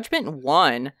 Judgment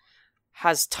 1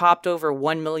 has topped over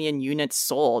 1 million units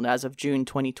sold as of June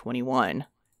 2021.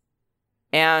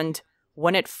 And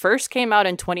when it first came out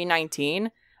in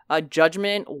 2019,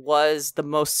 Judgment was the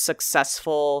most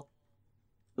successful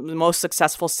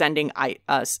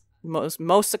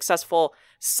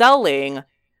selling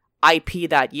IP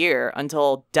that year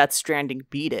until Death Stranding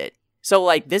beat it. So,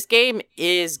 like, this game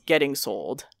is getting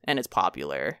sold, and it's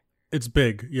popular. It's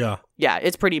big, yeah. Yeah,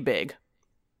 it's pretty big.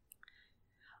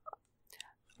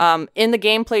 In the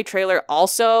gameplay trailer,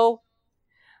 also,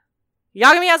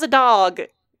 Yagami has a dog.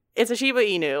 It's a Shiba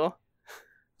Inu.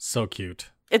 So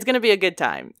cute. It's gonna be a good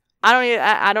time.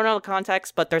 I don't know the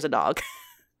context, but there's a dog.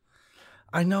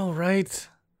 I know, right?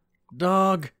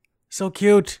 Dog. So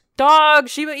cute. Dog,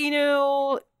 Shiba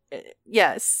Inu.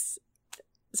 Yes.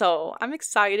 So I'm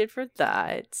excited for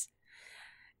that.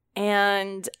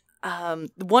 And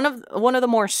one of the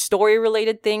more story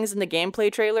related things in the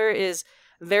gameplay trailer is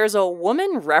there's a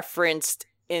woman referenced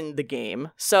in the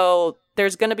game. So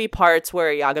there's going to be parts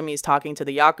where Yagami is talking to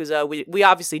the Yakuza. We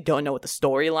obviously don't know what the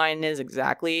storyline is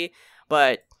exactly,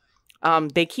 but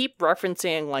they keep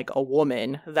referencing like a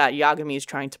woman that Yagami is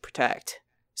trying to protect.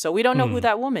 So we don't know who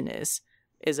that woman is.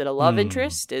 Is it a love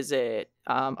interest? Is it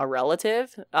a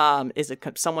relative? Is it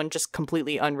someone just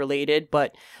completely unrelated to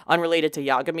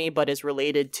Yagami, but is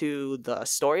related to the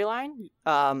storyline?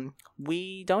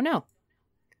 We don't know.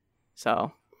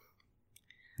 So,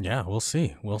 yeah, we'll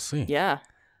see. We'll see. Yeah,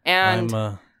 and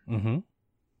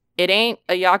it ain't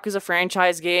a Yakuza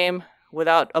franchise game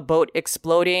without a boat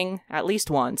exploding at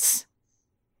least once.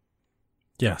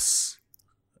 Yes,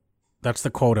 that's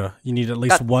the quota. You need at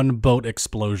least one boat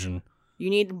explosion. You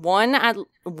need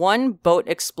one boat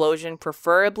explosion,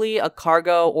 preferably a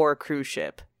cargo or a cruise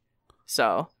ship.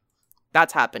 So,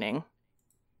 that's happening.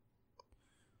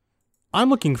 I'm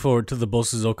looking forward to the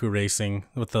Bosuzoku racing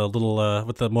with the little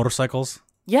with the motorcycles.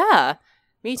 Yeah,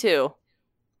 me too.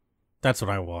 That's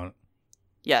what I want.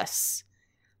 Yes.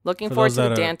 Looking forward to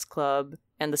the dance club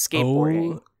and the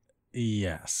skateboarding. Oh,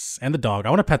 yes. And the dog. I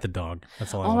want to pet the dog.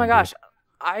 That's all I want. Oh my gosh.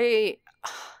 I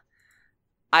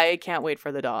can't wait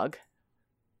for the dog.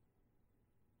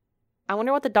 I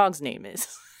wonder what the dog's name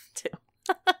is, too.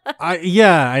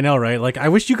 Yeah, I know, right? Like, I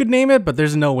wish you could name it, but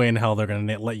there's no way in hell they're going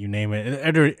to let you name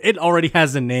it. It already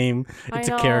has a name. It's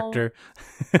a character.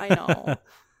 I know. I'm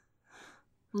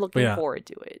looking forward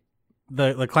to it.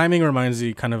 The climbing reminds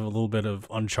you kind of a little bit of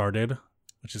Uncharted,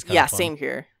 which is kind of fun. Same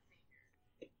here.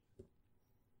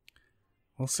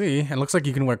 We'll see. And it looks like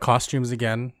you can wear costumes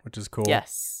again, which is cool.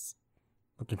 Yes.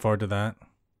 Looking forward to that.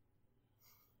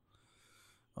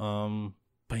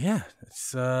 But yeah,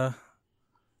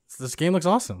 this game looks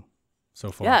awesome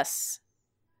so far. Yes.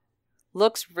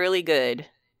 Looks really good.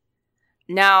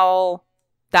 Now,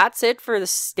 that's it for the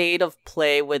state of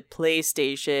play with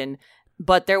PlayStation,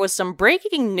 but there was some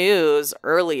breaking news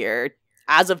earlier,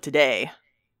 as of today.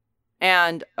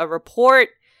 And a report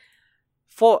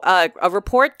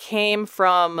came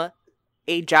from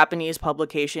a Japanese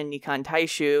publication, Nikkan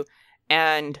Taishu,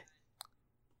 and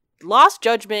Lost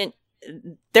Judgment,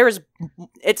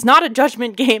 it's not a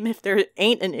Judgment game if there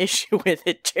ain't an issue with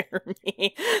it,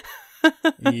 Jeremy.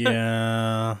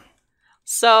 Yeah.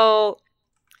 So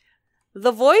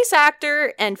the voice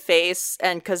actor and face,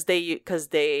 and because they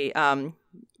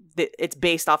it's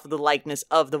based off of the likeness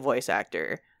of the voice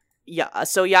actor. Yeah.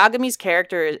 So Yagami's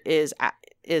character is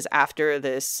after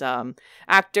this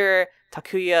actor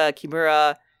Takuya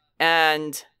Kimura,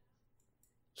 and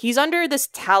he's under this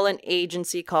talent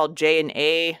agency called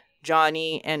J&A,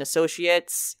 Johnny and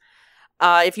Associates.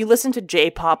 If you listen to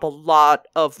J-pop, a lot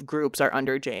of groups are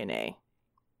under J&A.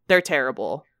 They're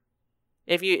terrible.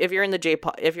 If you're in the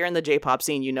J-pop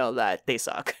scene, you know that they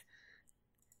suck.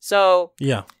 So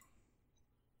yeah.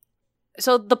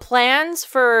 So the plans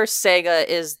for Sega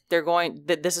is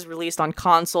this is released on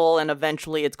console and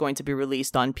eventually it's going to be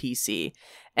released on PC.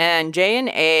 And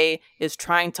J&A is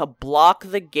trying to block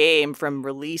the game from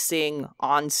releasing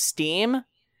on Steam.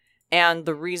 And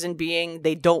the reason being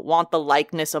they don't want the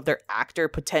likeness of their actor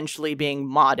potentially being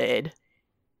modded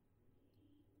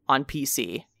on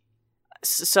PC.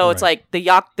 So It's like the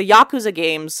Yakuza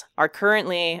games are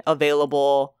currently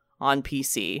available on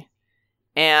PC.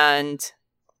 And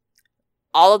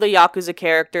all of the Yakuza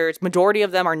characters, majority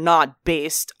of them are not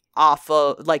based off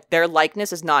of, like, their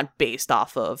likeness is not based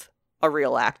off of a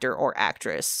real actor or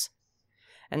actress.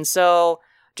 And so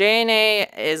J&A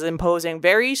is imposing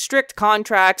very strict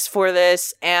contracts for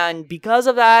this, and because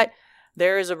of that,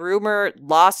 there is a rumor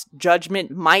Lost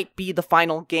Judgment might be the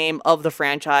final game of the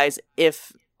franchise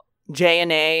if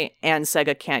J&A and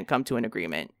Sega can't come to an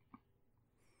agreement.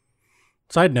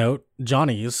 Side note,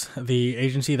 Johnny's, the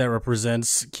agency that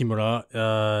represents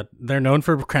Kimura, they're known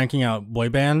for cranking out boy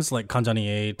bands like Kanjani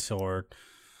 8 or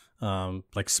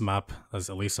like SMAP, as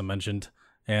Elisa mentioned.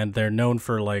 And they're known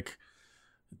for like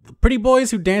pretty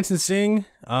boys who dance and sing.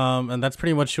 And that's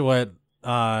pretty much what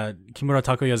Kimura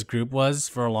Takuya's group was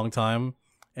for a long time.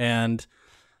 And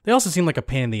they also seem like a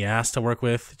pain in the ass to work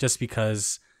with just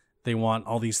because they want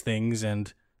all these things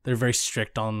and they're very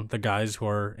strict on the guys who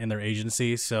are in their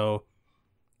agency. So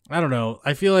I don't know.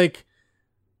 I feel like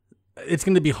it's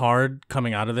going to be hard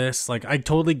coming out of this. Like, I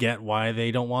totally get why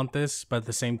they don't want this, but at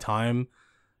the same time,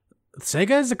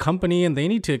 Sega is a company and they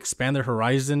need to expand their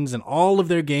horizons, and all of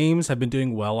their games have been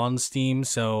doing well on Steam.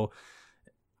 So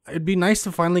it'd be nice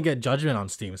to finally get Judgment on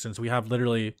Steam, since we have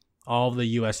literally all of the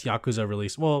US Yakuza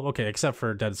release. Well, okay, except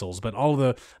for Dead Souls, but all of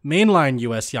the mainline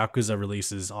US Yakuza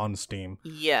releases on Steam.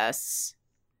 Yes.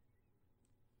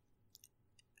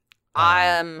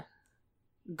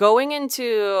 Going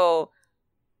into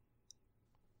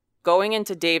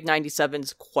Dave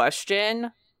 97's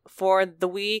question for the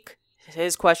week.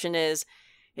 His question is,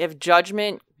 if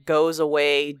Judgment goes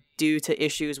away due to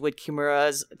issues with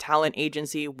Kimura's talent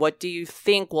agency, what do you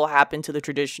think will happen to the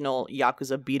traditional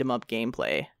Yakuza beat 'em up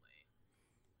gameplay?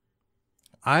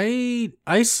 I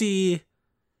see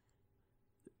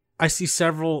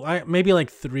several, maybe like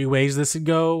 3 ways this would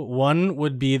go. One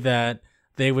would be that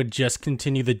they would just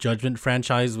continue the Judgment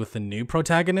franchise with a new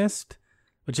protagonist,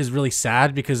 which is really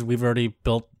sad because we've already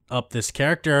built up this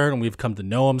character and we've come to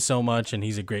know him so much, and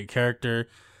he's a great character.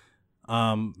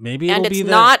 Maybe and it's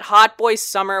not Hot Boy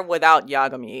Summer without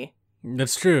Yagami.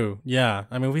 That's true. Yeah,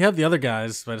 I mean, we have the other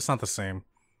guys, but it's not the same.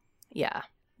 Yeah.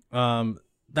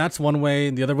 That's one way.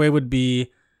 The other way would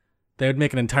be they would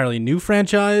make an entirely new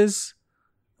franchise,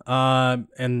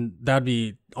 and that'd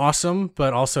be awesome,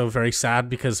 but also very sad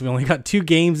because we only got 2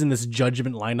 games in this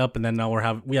Judgment lineup, and then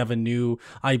now we have a new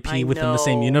IP within the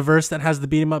same universe that has the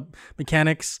beat 'em up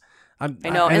mechanics. I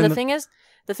know, and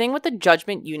the thing with the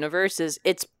Judgment universe is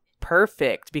it's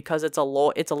perfect because it's a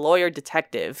lawyer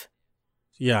detective.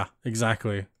 Yeah,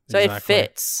 exactly. So it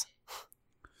fits.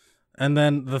 And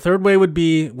then the third way would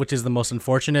be, which is the most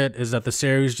unfortunate, is that the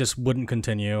series just wouldn't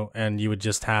continue and you would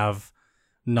just have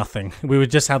nothing. We would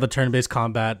just have the turn-based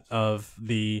combat of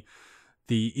the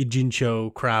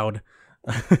Ijincho crowd.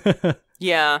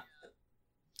 Yeah.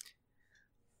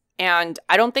 And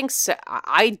I don't think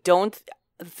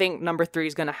number 3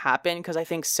 is going to happen because I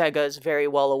think Sega is very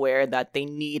well aware that they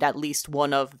need at least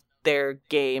one of their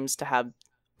games to have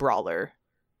Brawler.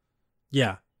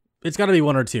 Yeah. It's got to be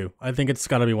one or two. I think it's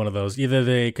got to be one of those. Either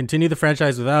they continue the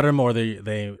franchise without him, or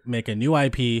they make a new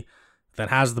IP that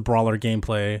has the Brawler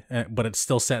gameplay, but it's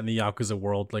still set in the Yakuza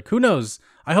world. Like, who knows?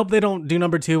 I hope they don't do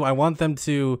number 2. I want them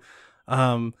to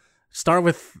start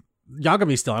with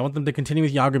Yagami still. I want them to continue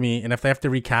with Yagami, and if they have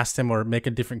to recast him or make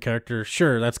a different character,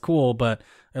 sure, that's cool, but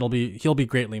he'll be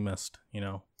greatly missed, you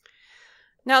know?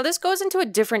 Now, this goes into a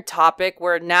different topic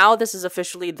where now this is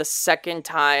officially the second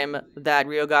time that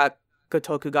Ryoga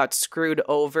Gotoku got screwed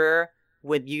over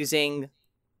with using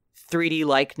 3D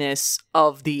likeness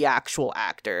of the actual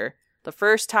actor. The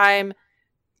first time,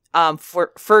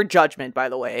 for Judgment, by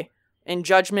the way. In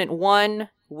Judgment 1,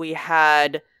 we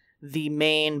had the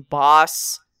main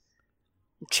boss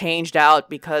changed out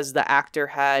because the actor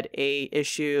had a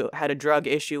drug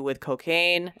issue with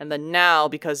cocaine, and then now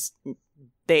because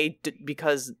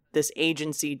this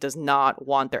agency does not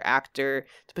want their actor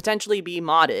to potentially be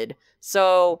modded.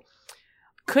 So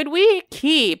could we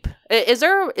keep... Is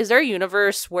there a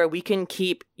universe where we can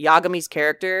keep Yagami's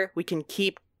character, we can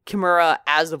keep Kimura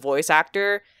as the voice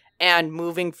actor, and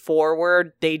moving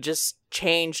forward, they just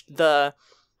changed the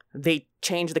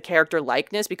character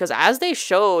likeness? Because as they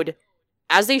showed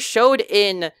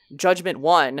in Judgment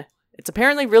 1, it's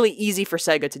apparently really easy for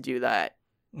Sega to do that.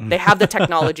 They have the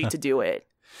technology to do it.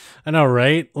 I know,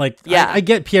 right? Like, yeah. I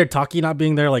get Pierre Taki not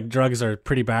being there. Like, drugs are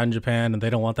pretty bad in Japan, and they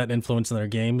don't want that influence in their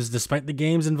games, despite the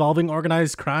games involving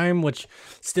organized crime, which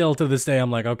still to this day,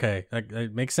 I'm like, okay,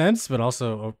 it makes sense, but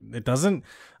also it doesn't.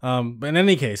 But in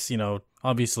any case, you know,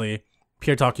 obviously,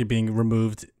 Pierre Taki being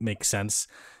removed makes sense.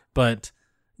 But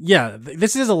yeah,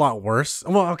 this is a lot worse.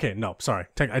 Well, okay, no, sorry.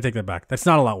 I take that back. That's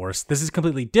not a lot worse. This is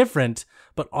completely different,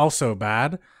 but also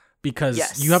bad,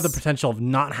 because you have the potential of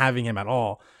not having him at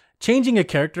all. Changing a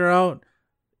character out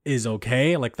is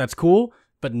okay, like that's cool,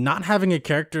 but not having a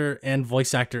character and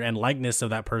voice actor and likeness of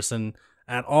that person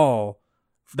at all,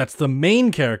 that's the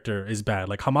main character, is bad.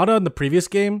 Like Hamada in the previous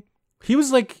game, he was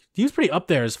pretty up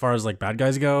there as far as like bad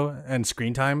guys go and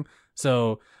screen time.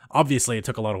 So obviously it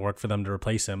took a lot of work for them to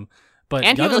replace him. But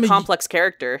and he was a complex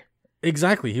character.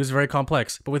 Exactly, he was very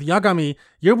complex. But with Yagami,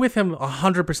 you're with him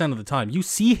 100% of the time. You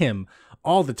see him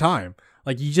all the time.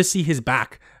 Like, you just see his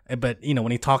back. But, you know,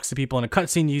 when he talks to people in a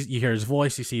cutscene, you hear his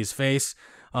voice, you see his face.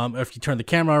 If you turn the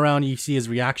camera around, you see his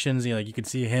reactions. You know, you can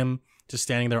see him just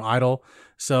standing there idle.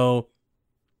 So,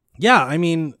 yeah, I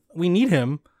mean, we need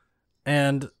him.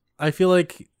 And I feel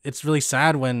like it's really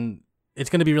sad it's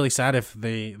going to be really sad if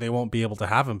they won't be able to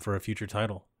have him for a future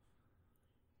title.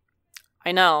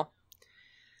 I know.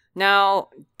 Now,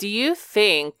 do you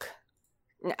think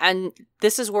and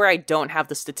this is where I don't have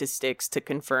the statistics to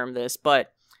confirm this,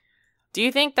 but do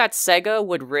you think that Sega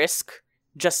would risk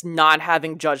just not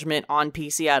having Judgment on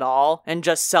PC at all and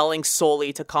just selling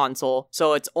solely to console?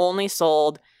 So it's only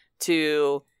sold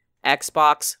to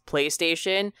Xbox,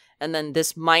 PlayStation, and then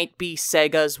this might be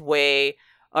Sega's way,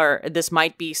 or this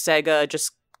might be Sega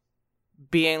just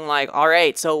being like, all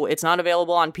right, so it's not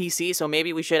available on PC, so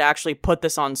maybe we should actually put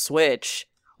this on Switch.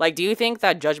 Like, do you think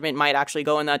that Judgment might actually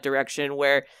go in that direction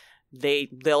where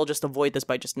they'll just avoid this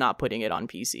by just not putting it on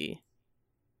PC?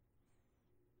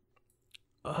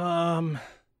 I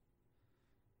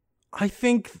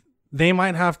think they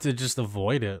might have to just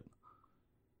avoid it.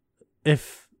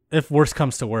 If worse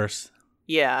comes to worse.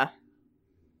 Yeah.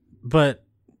 But,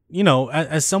 you know,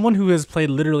 as someone who has played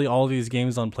literally all these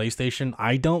games on PlayStation,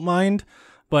 I don't mind,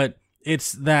 but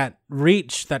it's that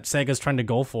reach that Sega's trying to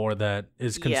go for that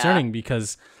is concerning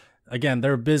because, again,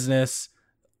 their business,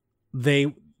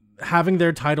 having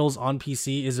their titles on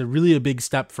PC is really a big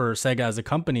step for Sega as a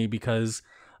company because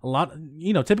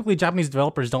typically Japanese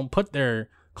developers don't put their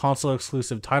console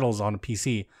exclusive titles on a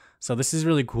PC. So this is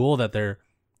really cool that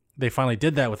they finally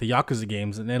did that with the Yakuza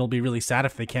games, and it'll be really sad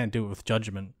if they can't do it with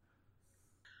Judgment.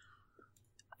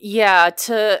 Yeah,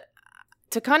 to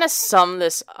kind of sum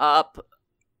this up,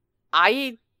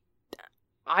 I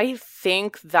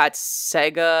think that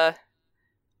Sega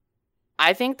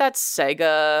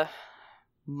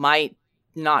might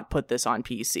not put this on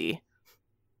PC.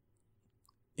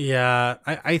 Yeah,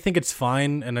 I think it's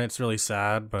fine, and it's really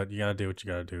sad, but you gotta do what you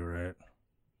gotta do, right?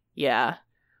 Yeah,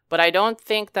 but I don't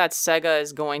think that Sega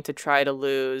is going to try to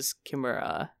lose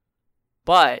Kimura.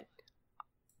 But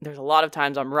there's a lot of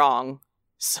times I'm wrong,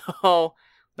 so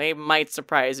they might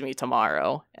surprise me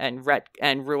tomorrow and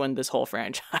ruin this whole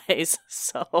franchise.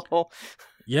 So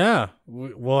yeah,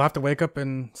 we'll have to wake up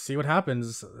and see what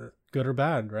happens, good or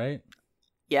bad, right?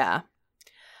 Yeah,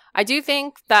 I do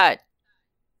think that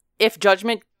if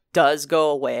Judgment does go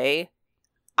away,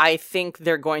 I think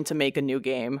they're going to make a new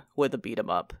game with a beat 'em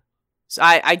up. So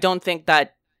I don't think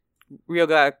that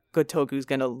Ryoga Gotoku's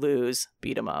gonna lose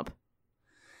beat 'em up.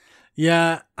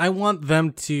 Yeah, I want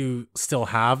them to still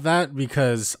have that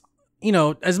because, you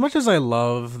know, as much as I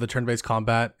love the turn-based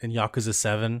combat in Yakuza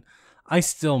 7, I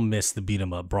still miss the beat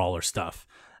 'em up brawler stuff.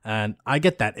 And I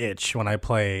get that itch when I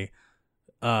play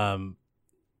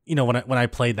when I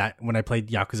played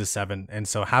Yakuza 7, and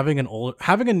so having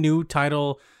a new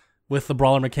title with the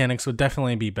brawler mechanics would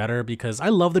definitely be better because I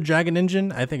love the Dragon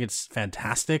Engine. I think it's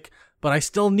fantastic, but I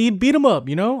still need beat 'em up,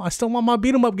 you know? I still want my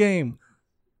beat 'em up game.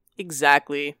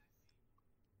 Exactly.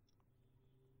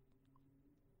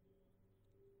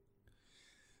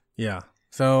 Yeah.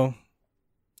 So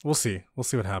we'll see. We'll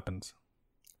see what happens.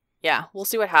 Yeah, we'll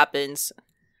see what happens.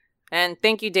 And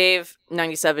thank you,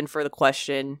 Dave97, for the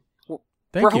question.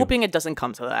 We're hoping it doesn't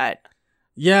come to that.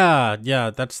 Yeah,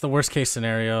 that's the worst case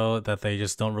scenario, that they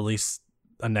just don't release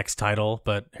a next title.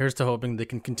 But here's to hoping they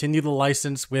can continue the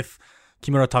license with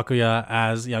Kimura Takuya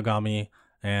as Yagami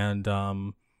and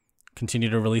continue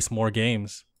to release more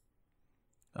games.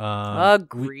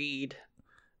 Agreed.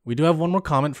 We do have one more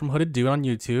comment from Hooded Dude on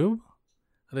YouTube.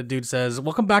 Hooded Dude says,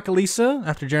 "Welcome back, Elisa.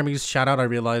 After Jeremy's shout out, I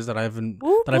realized that I've been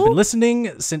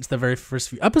listening since the very first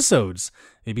few episodes,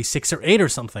 maybe 6 or 8 or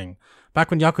something. Back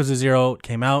when Yakuza 0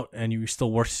 came out and you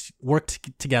still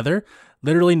worked together,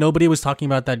 literally nobody was talking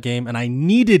about that game, and I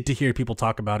needed to hear people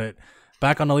talk about it.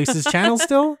 Back on Elisa's channel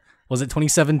still? Was it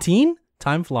 2017?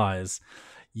 Time flies.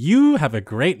 You have a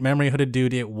great memory, Hooded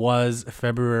Dude. It was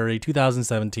February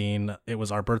 2017. It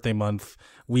was our birthday month.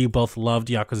 We both loved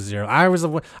Yakuza 0. I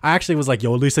actually was like,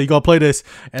 yo, Lisa, you gotta play this.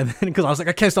 And then, because I was like,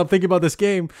 I can't stop thinking about this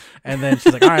game. And then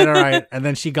she's like, all right. And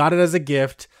then she got it as a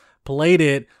gift, played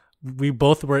it. We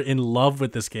both were in love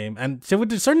with this game. And to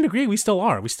a certain degree, we still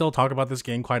are. We still talk about this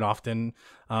game quite often.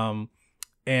 And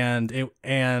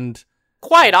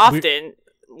quite often,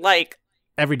 like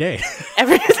every day.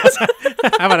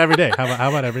 How about every day? How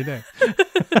about every day?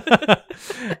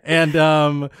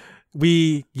 And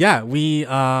we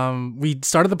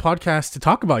started the podcast to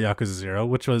talk about Yakuza 0,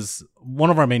 which was one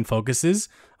of our main focuses.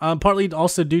 Partly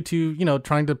also due to,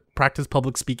 trying to practice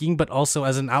public speaking, but also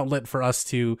as an outlet for us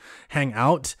to hang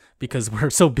out because we're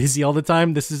so busy all the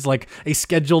time. This is like a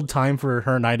scheduled time for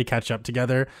her and I to catch up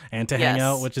together and to hang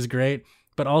out, which is great.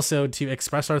 But also to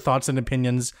express our thoughts and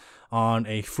opinions on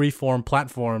a free-form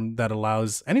platform that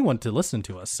allows anyone to listen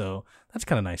to us. So that's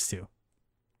kind of nice too.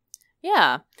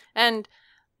 Yeah. And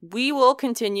we will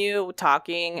continue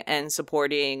talking and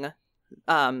supporting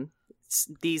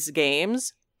these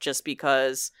games just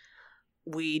because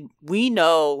we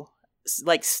know,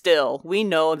 we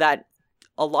know that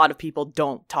a lot of people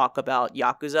don't talk about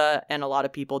Yakuza, and a lot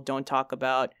of people don't talk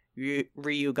about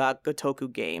Ryuga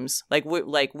Gotoku games. Like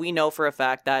we know for a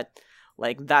fact that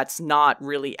like that's not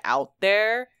really out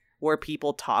there where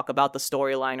people talk about the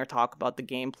storyline or talk about the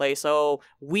gameplay. So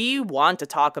we want to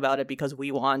talk about it because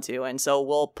we want to, and so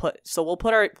we'll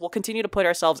continue to put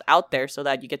ourselves out there so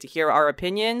that you get to hear our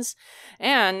opinions,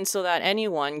 and so that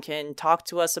anyone can talk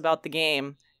to us about the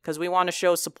game, because we want to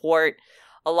show support.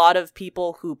 A lot of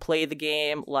people who play the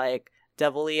game, like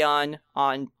Devil Leon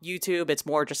on YouTube, it's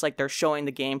more just like they're showing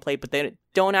the gameplay, but they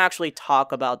don't actually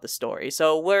talk about the story.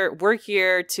 So we're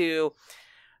here to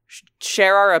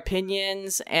share our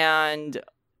opinions, and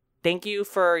thank you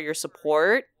for your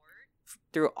support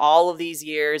through all of these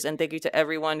years, and thank you to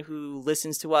everyone who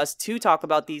listens to us to talk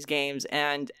about these games,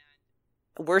 and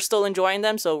we're still enjoying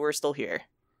them, so we're still here.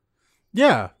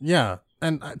 Yeah.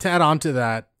 And to add on to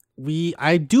that,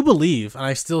 I do believe, and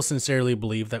I still sincerely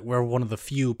believe, that we're one of the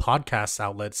few podcast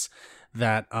outlets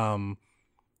that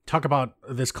talk about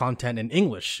this content in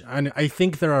English. And I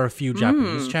think there are a few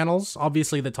Japanese channels,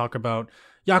 obviously, that talk about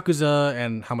Yakuza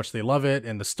and how much they love it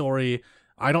and the story.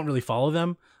 I don't really follow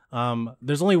them.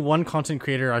 There's only one content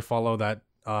creator I follow that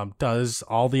does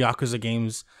all the Yakuza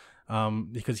games,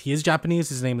 because he is Japanese.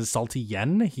 His name is Salty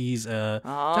Yen. He's a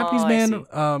Japanese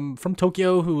man from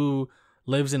Tokyo who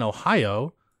lives in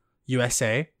Ohio,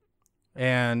 USA,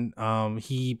 and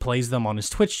he plays them on his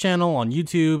Twitch channel, on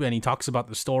YouTube, and he talks about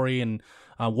the story and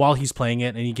while he's playing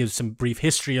it, and he gives some brief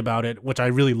history about it, which I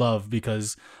really love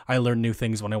because I learn new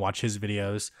things when I watch his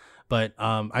videos. But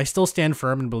I still stand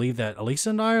firm and believe that Elisa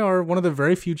and I are one of the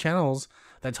very few channels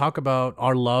that talk about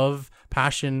our love,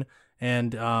 passion,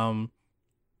 and our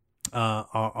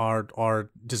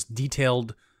just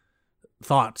detailed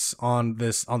thoughts on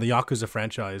the Yakuza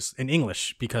franchise in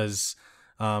English, because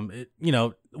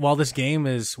while this game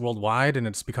is worldwide and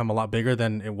it's become a lot bigger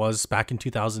than it was back in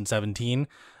 2017,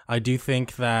 I do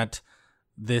think that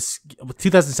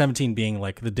 2017 being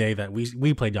like the day that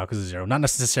we played Yakuza 0, not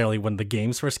necessarily when the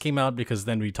games first came out, because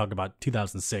then we talk about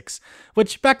 2006,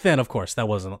 which back then, of course, there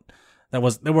weren't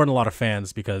a lot of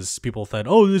fans because people thought,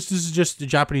 oh, this is just the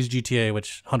Japanese GTA,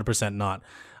 which 100% not.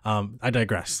 I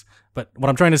digress. But what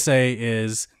I'm trying to say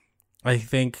is, I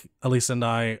think Elisa and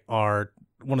I are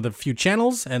one of the few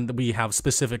channels, and we have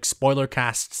specific spoiler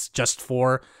casts just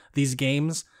for these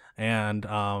games, and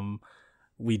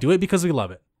we do it because we love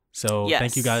it. So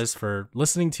Thank you guys for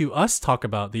listening to us talk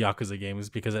about the Yakuza games,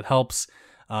 because it helps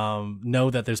know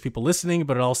that there's people listening,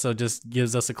 but it also just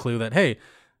gives us a clue that, hey,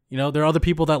 there are other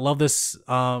people that love this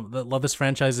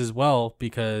franchise as well,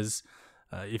 because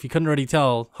if you couldn't already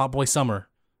tell, Hot Boy Summer,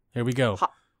 here we go.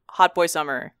 Hot Boy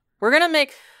Summer. We're gonna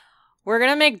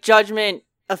make Judgment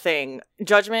a thing.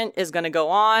 Judgment is gonna go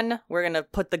on. We're gonna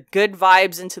put the good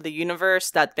vibes into the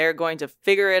universe that they're going to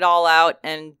figure it all out,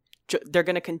 and they're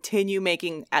gonna continue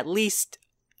making at least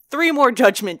 3 more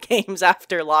Judgment games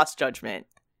after Lost Judgment.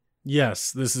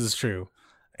 Yes, this is true.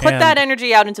 Put that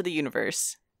energy out into the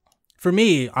universe. For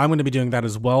me, I'm going to be doing that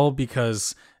as well,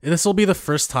 because this will be the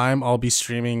first time I'll be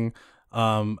streaming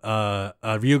a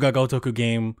Ryuga Gotoku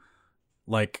game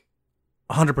like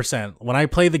 100%. When I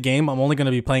play the game, I'm only going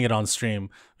to be playing it on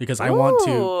stream, because I want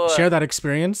to share that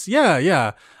experience.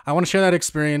 Yeah. I want to share that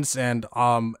experience, and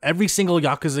every single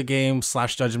Yakuza game /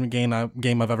 Judgment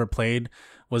game I've ever played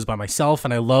was by myself,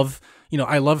 and I love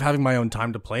having my own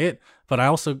time to play it, but I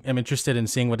also am interested in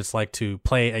seeing what it's like to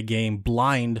play a game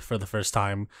blind for the first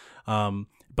time,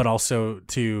 but also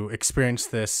to experience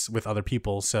this with other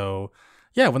people. So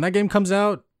yeah, when that game comes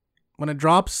out, when it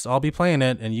drops, I'll be playing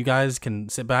it, and you guys can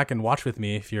sit back and watch with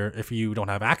me. If you don't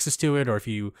have access to it, or if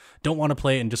you don't want to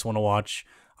play it and just want to watch,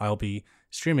 I'll be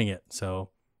streaming it.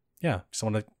 So yeah, just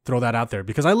want to throw that out there,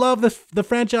 because I love the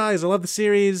franchise, I love the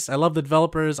series, I love the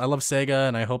developers, I love Sega,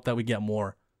 and I hope that we get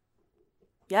more.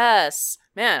 Yes,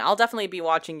 man, I'll definitely be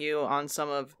watching you on some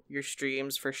of your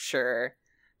streams for sure.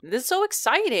 This is so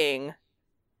exciting.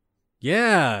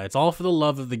 Yeah, it's all for the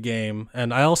love of the game,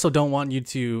 and I also don't want you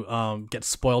to get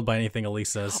spoiled by anything,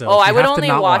 Elisa. So I would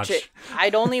only watch it.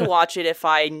 I'd only watch it if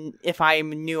I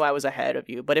knew I was ahead of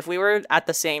you. But if we were at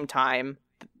the same time,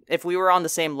 if we were on the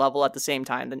same level at the same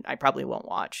time, then I probably won't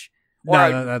watch.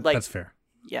 That's fair.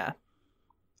 Yeah.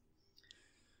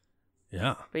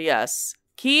 Yeah. But yes,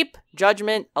 keep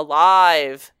Judgment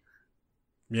alive.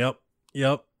 Yep.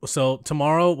 So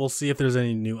tomorrow we'll see if there's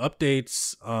any new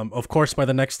updates. Of course, by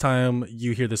the next time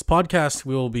you hear this podcast,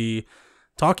 we will be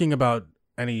talking about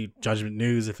any Judgment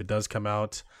news if it does come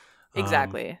out.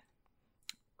 Exactly.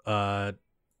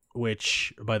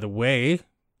 Which, by the way,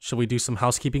 shall we do some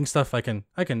housekeeping stuff? I can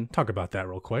talk about that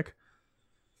real quick.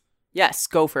 Yes,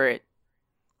 go for it.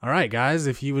 All right, guys,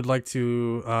 if you would like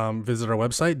to visit our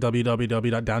website,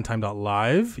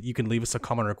 www.downtime.live, you can leave us a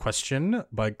comment or question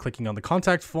by clicking on the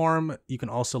contact form. You can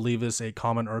also leave us a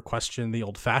comment or question the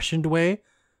old-fashioned way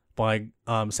by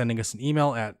sending us an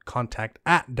email at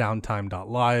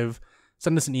contact@downtime.live.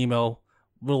 Send us an email.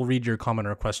 We'll read your comment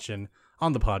or question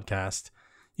on the podcast.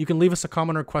 You can leave us a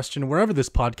comment or question wherever this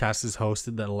podcast is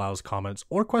hosted that allows comments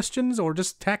or questions or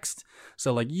just text.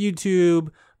 So like YouTube,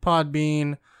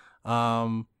 Podbean.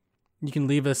 You can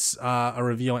leave us a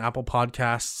review on Apple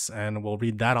Podcasts, and we'll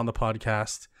read that on the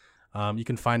podcast. You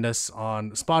can find us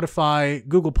on Spotify,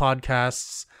 Google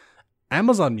Podcasts,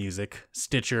 Amazon Music,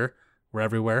 Stitcher. We're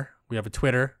everywhere. We have a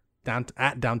Twitter,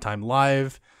 at Downtime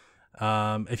Live.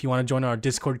 If you want to join our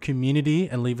Discord community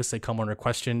and leave us a comment or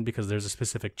question, because there's a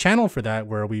specific channel for that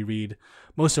where we read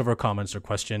most of our comments or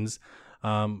questions,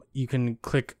 you can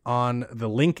click on the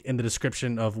link in the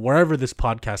description of wherever this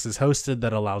podcast is hosted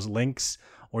that allows links,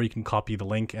 or you can copy the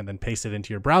link and then paste it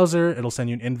into your browser. It'll send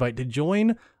you an invite to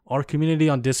join our community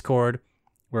on Discord,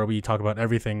 where we talk about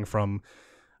everything from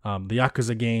the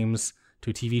Yakuza games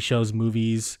to TV shows,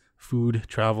 movies, food,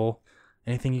 travel,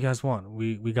 anything you guys want.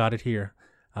 We got it here.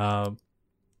 But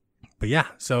yeah,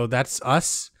 so that's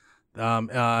us.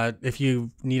 If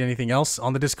you need anything else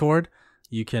on the Discord,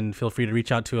 you can feel free to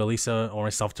reach out to Elisa or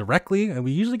myself directly, and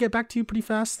we usually get back to you pretty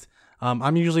fast.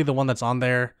 I'm usually the one that's on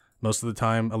there most of the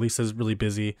time. Elisa's really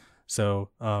busy, so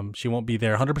she won't be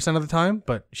there 100% of the time,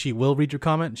 but she will read your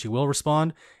comment, she will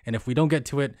respond, and if we don't get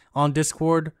to it on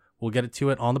Discord, we'll get it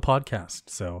to it on the podcast.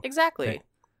 So Exactly. hey,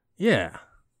 yeah.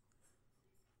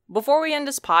 Before we end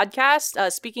this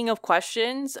podcast, speaking of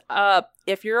questions,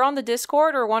 if you're on the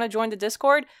Discord or want to join the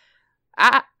Discord,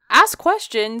 ask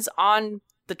questions on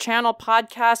the channel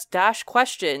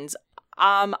podcast-questions.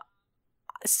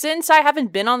 Since I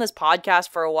haven't been on this podcast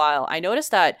for a while, I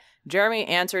noticed that Jeremy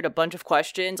answered a bunch of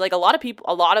questions. Like a lot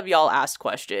of y'all asked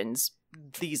questions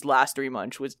these last 3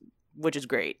 months, which is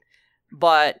great.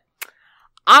 But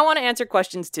I want to answer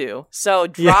questions too. So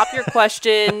drop your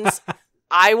questions.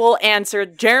 I will answer.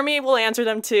 Jeremy will answer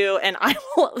them too, and I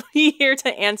will be here to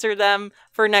answer them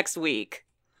for next week.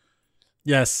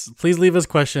 Yes, please leave us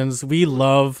questions. We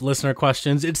love listener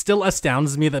questions. It still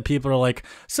astounds me that people are like,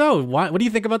 so what do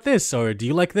you think about this? Or do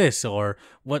you like this? Or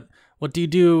what do you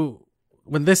do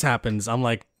when this happens? I'm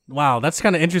like, wow, that's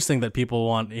kind of interesting that people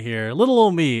want to hear little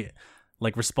old me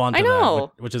like respond to that,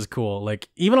 which is cool. Like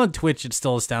even on Twitch, it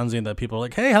still astounds me that people are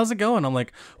like, hey, how's it going? I'm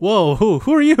like, whoa,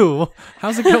 who are you?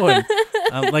 How's it going?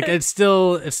 Like it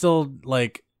still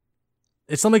like,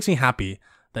 it still makes me happy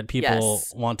that people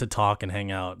want to talk and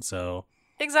hang out. So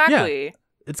exactly. Yeah,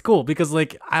 it's cool because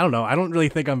like, I don't know. I don't really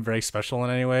think I'm very special in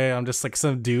any way. I'm just like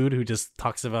some dude who just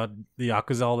talks about the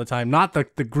Yakuza all the time. Not the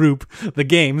group, the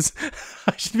games.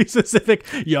 I should be specific.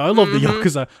 Yeah, I love the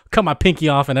Yakuza. Cut my pinky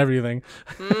off and everything.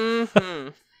 Mm-hmm.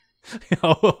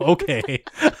 Oh, okay.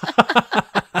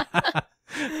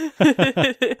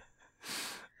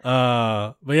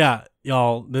 But yeah,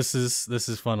 y'all, this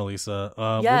is fun, Elisa.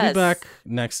 We'll be back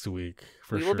next week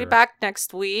for sure. We will be back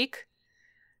next week.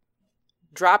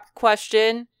 Drop a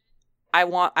question. I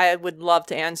would love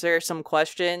to answer some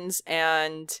questions.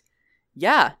 And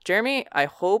yeah, Jeremy, I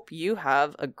hope you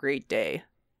have a great day.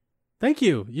 Thank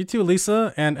you. You too,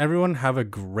 Lisa, and everyone have a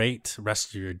great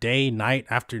rest of your day, night,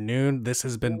 afternoon. This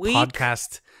has been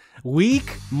podcast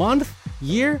week, month,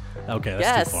 year. Okay,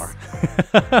 that's too far.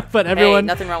 But everyone, hey,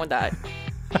 nothing wrong with that.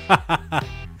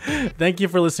 Thank you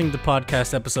for listening to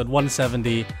podcast episode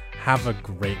 170. Have a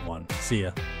great one. See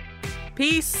ya.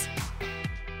 Peace.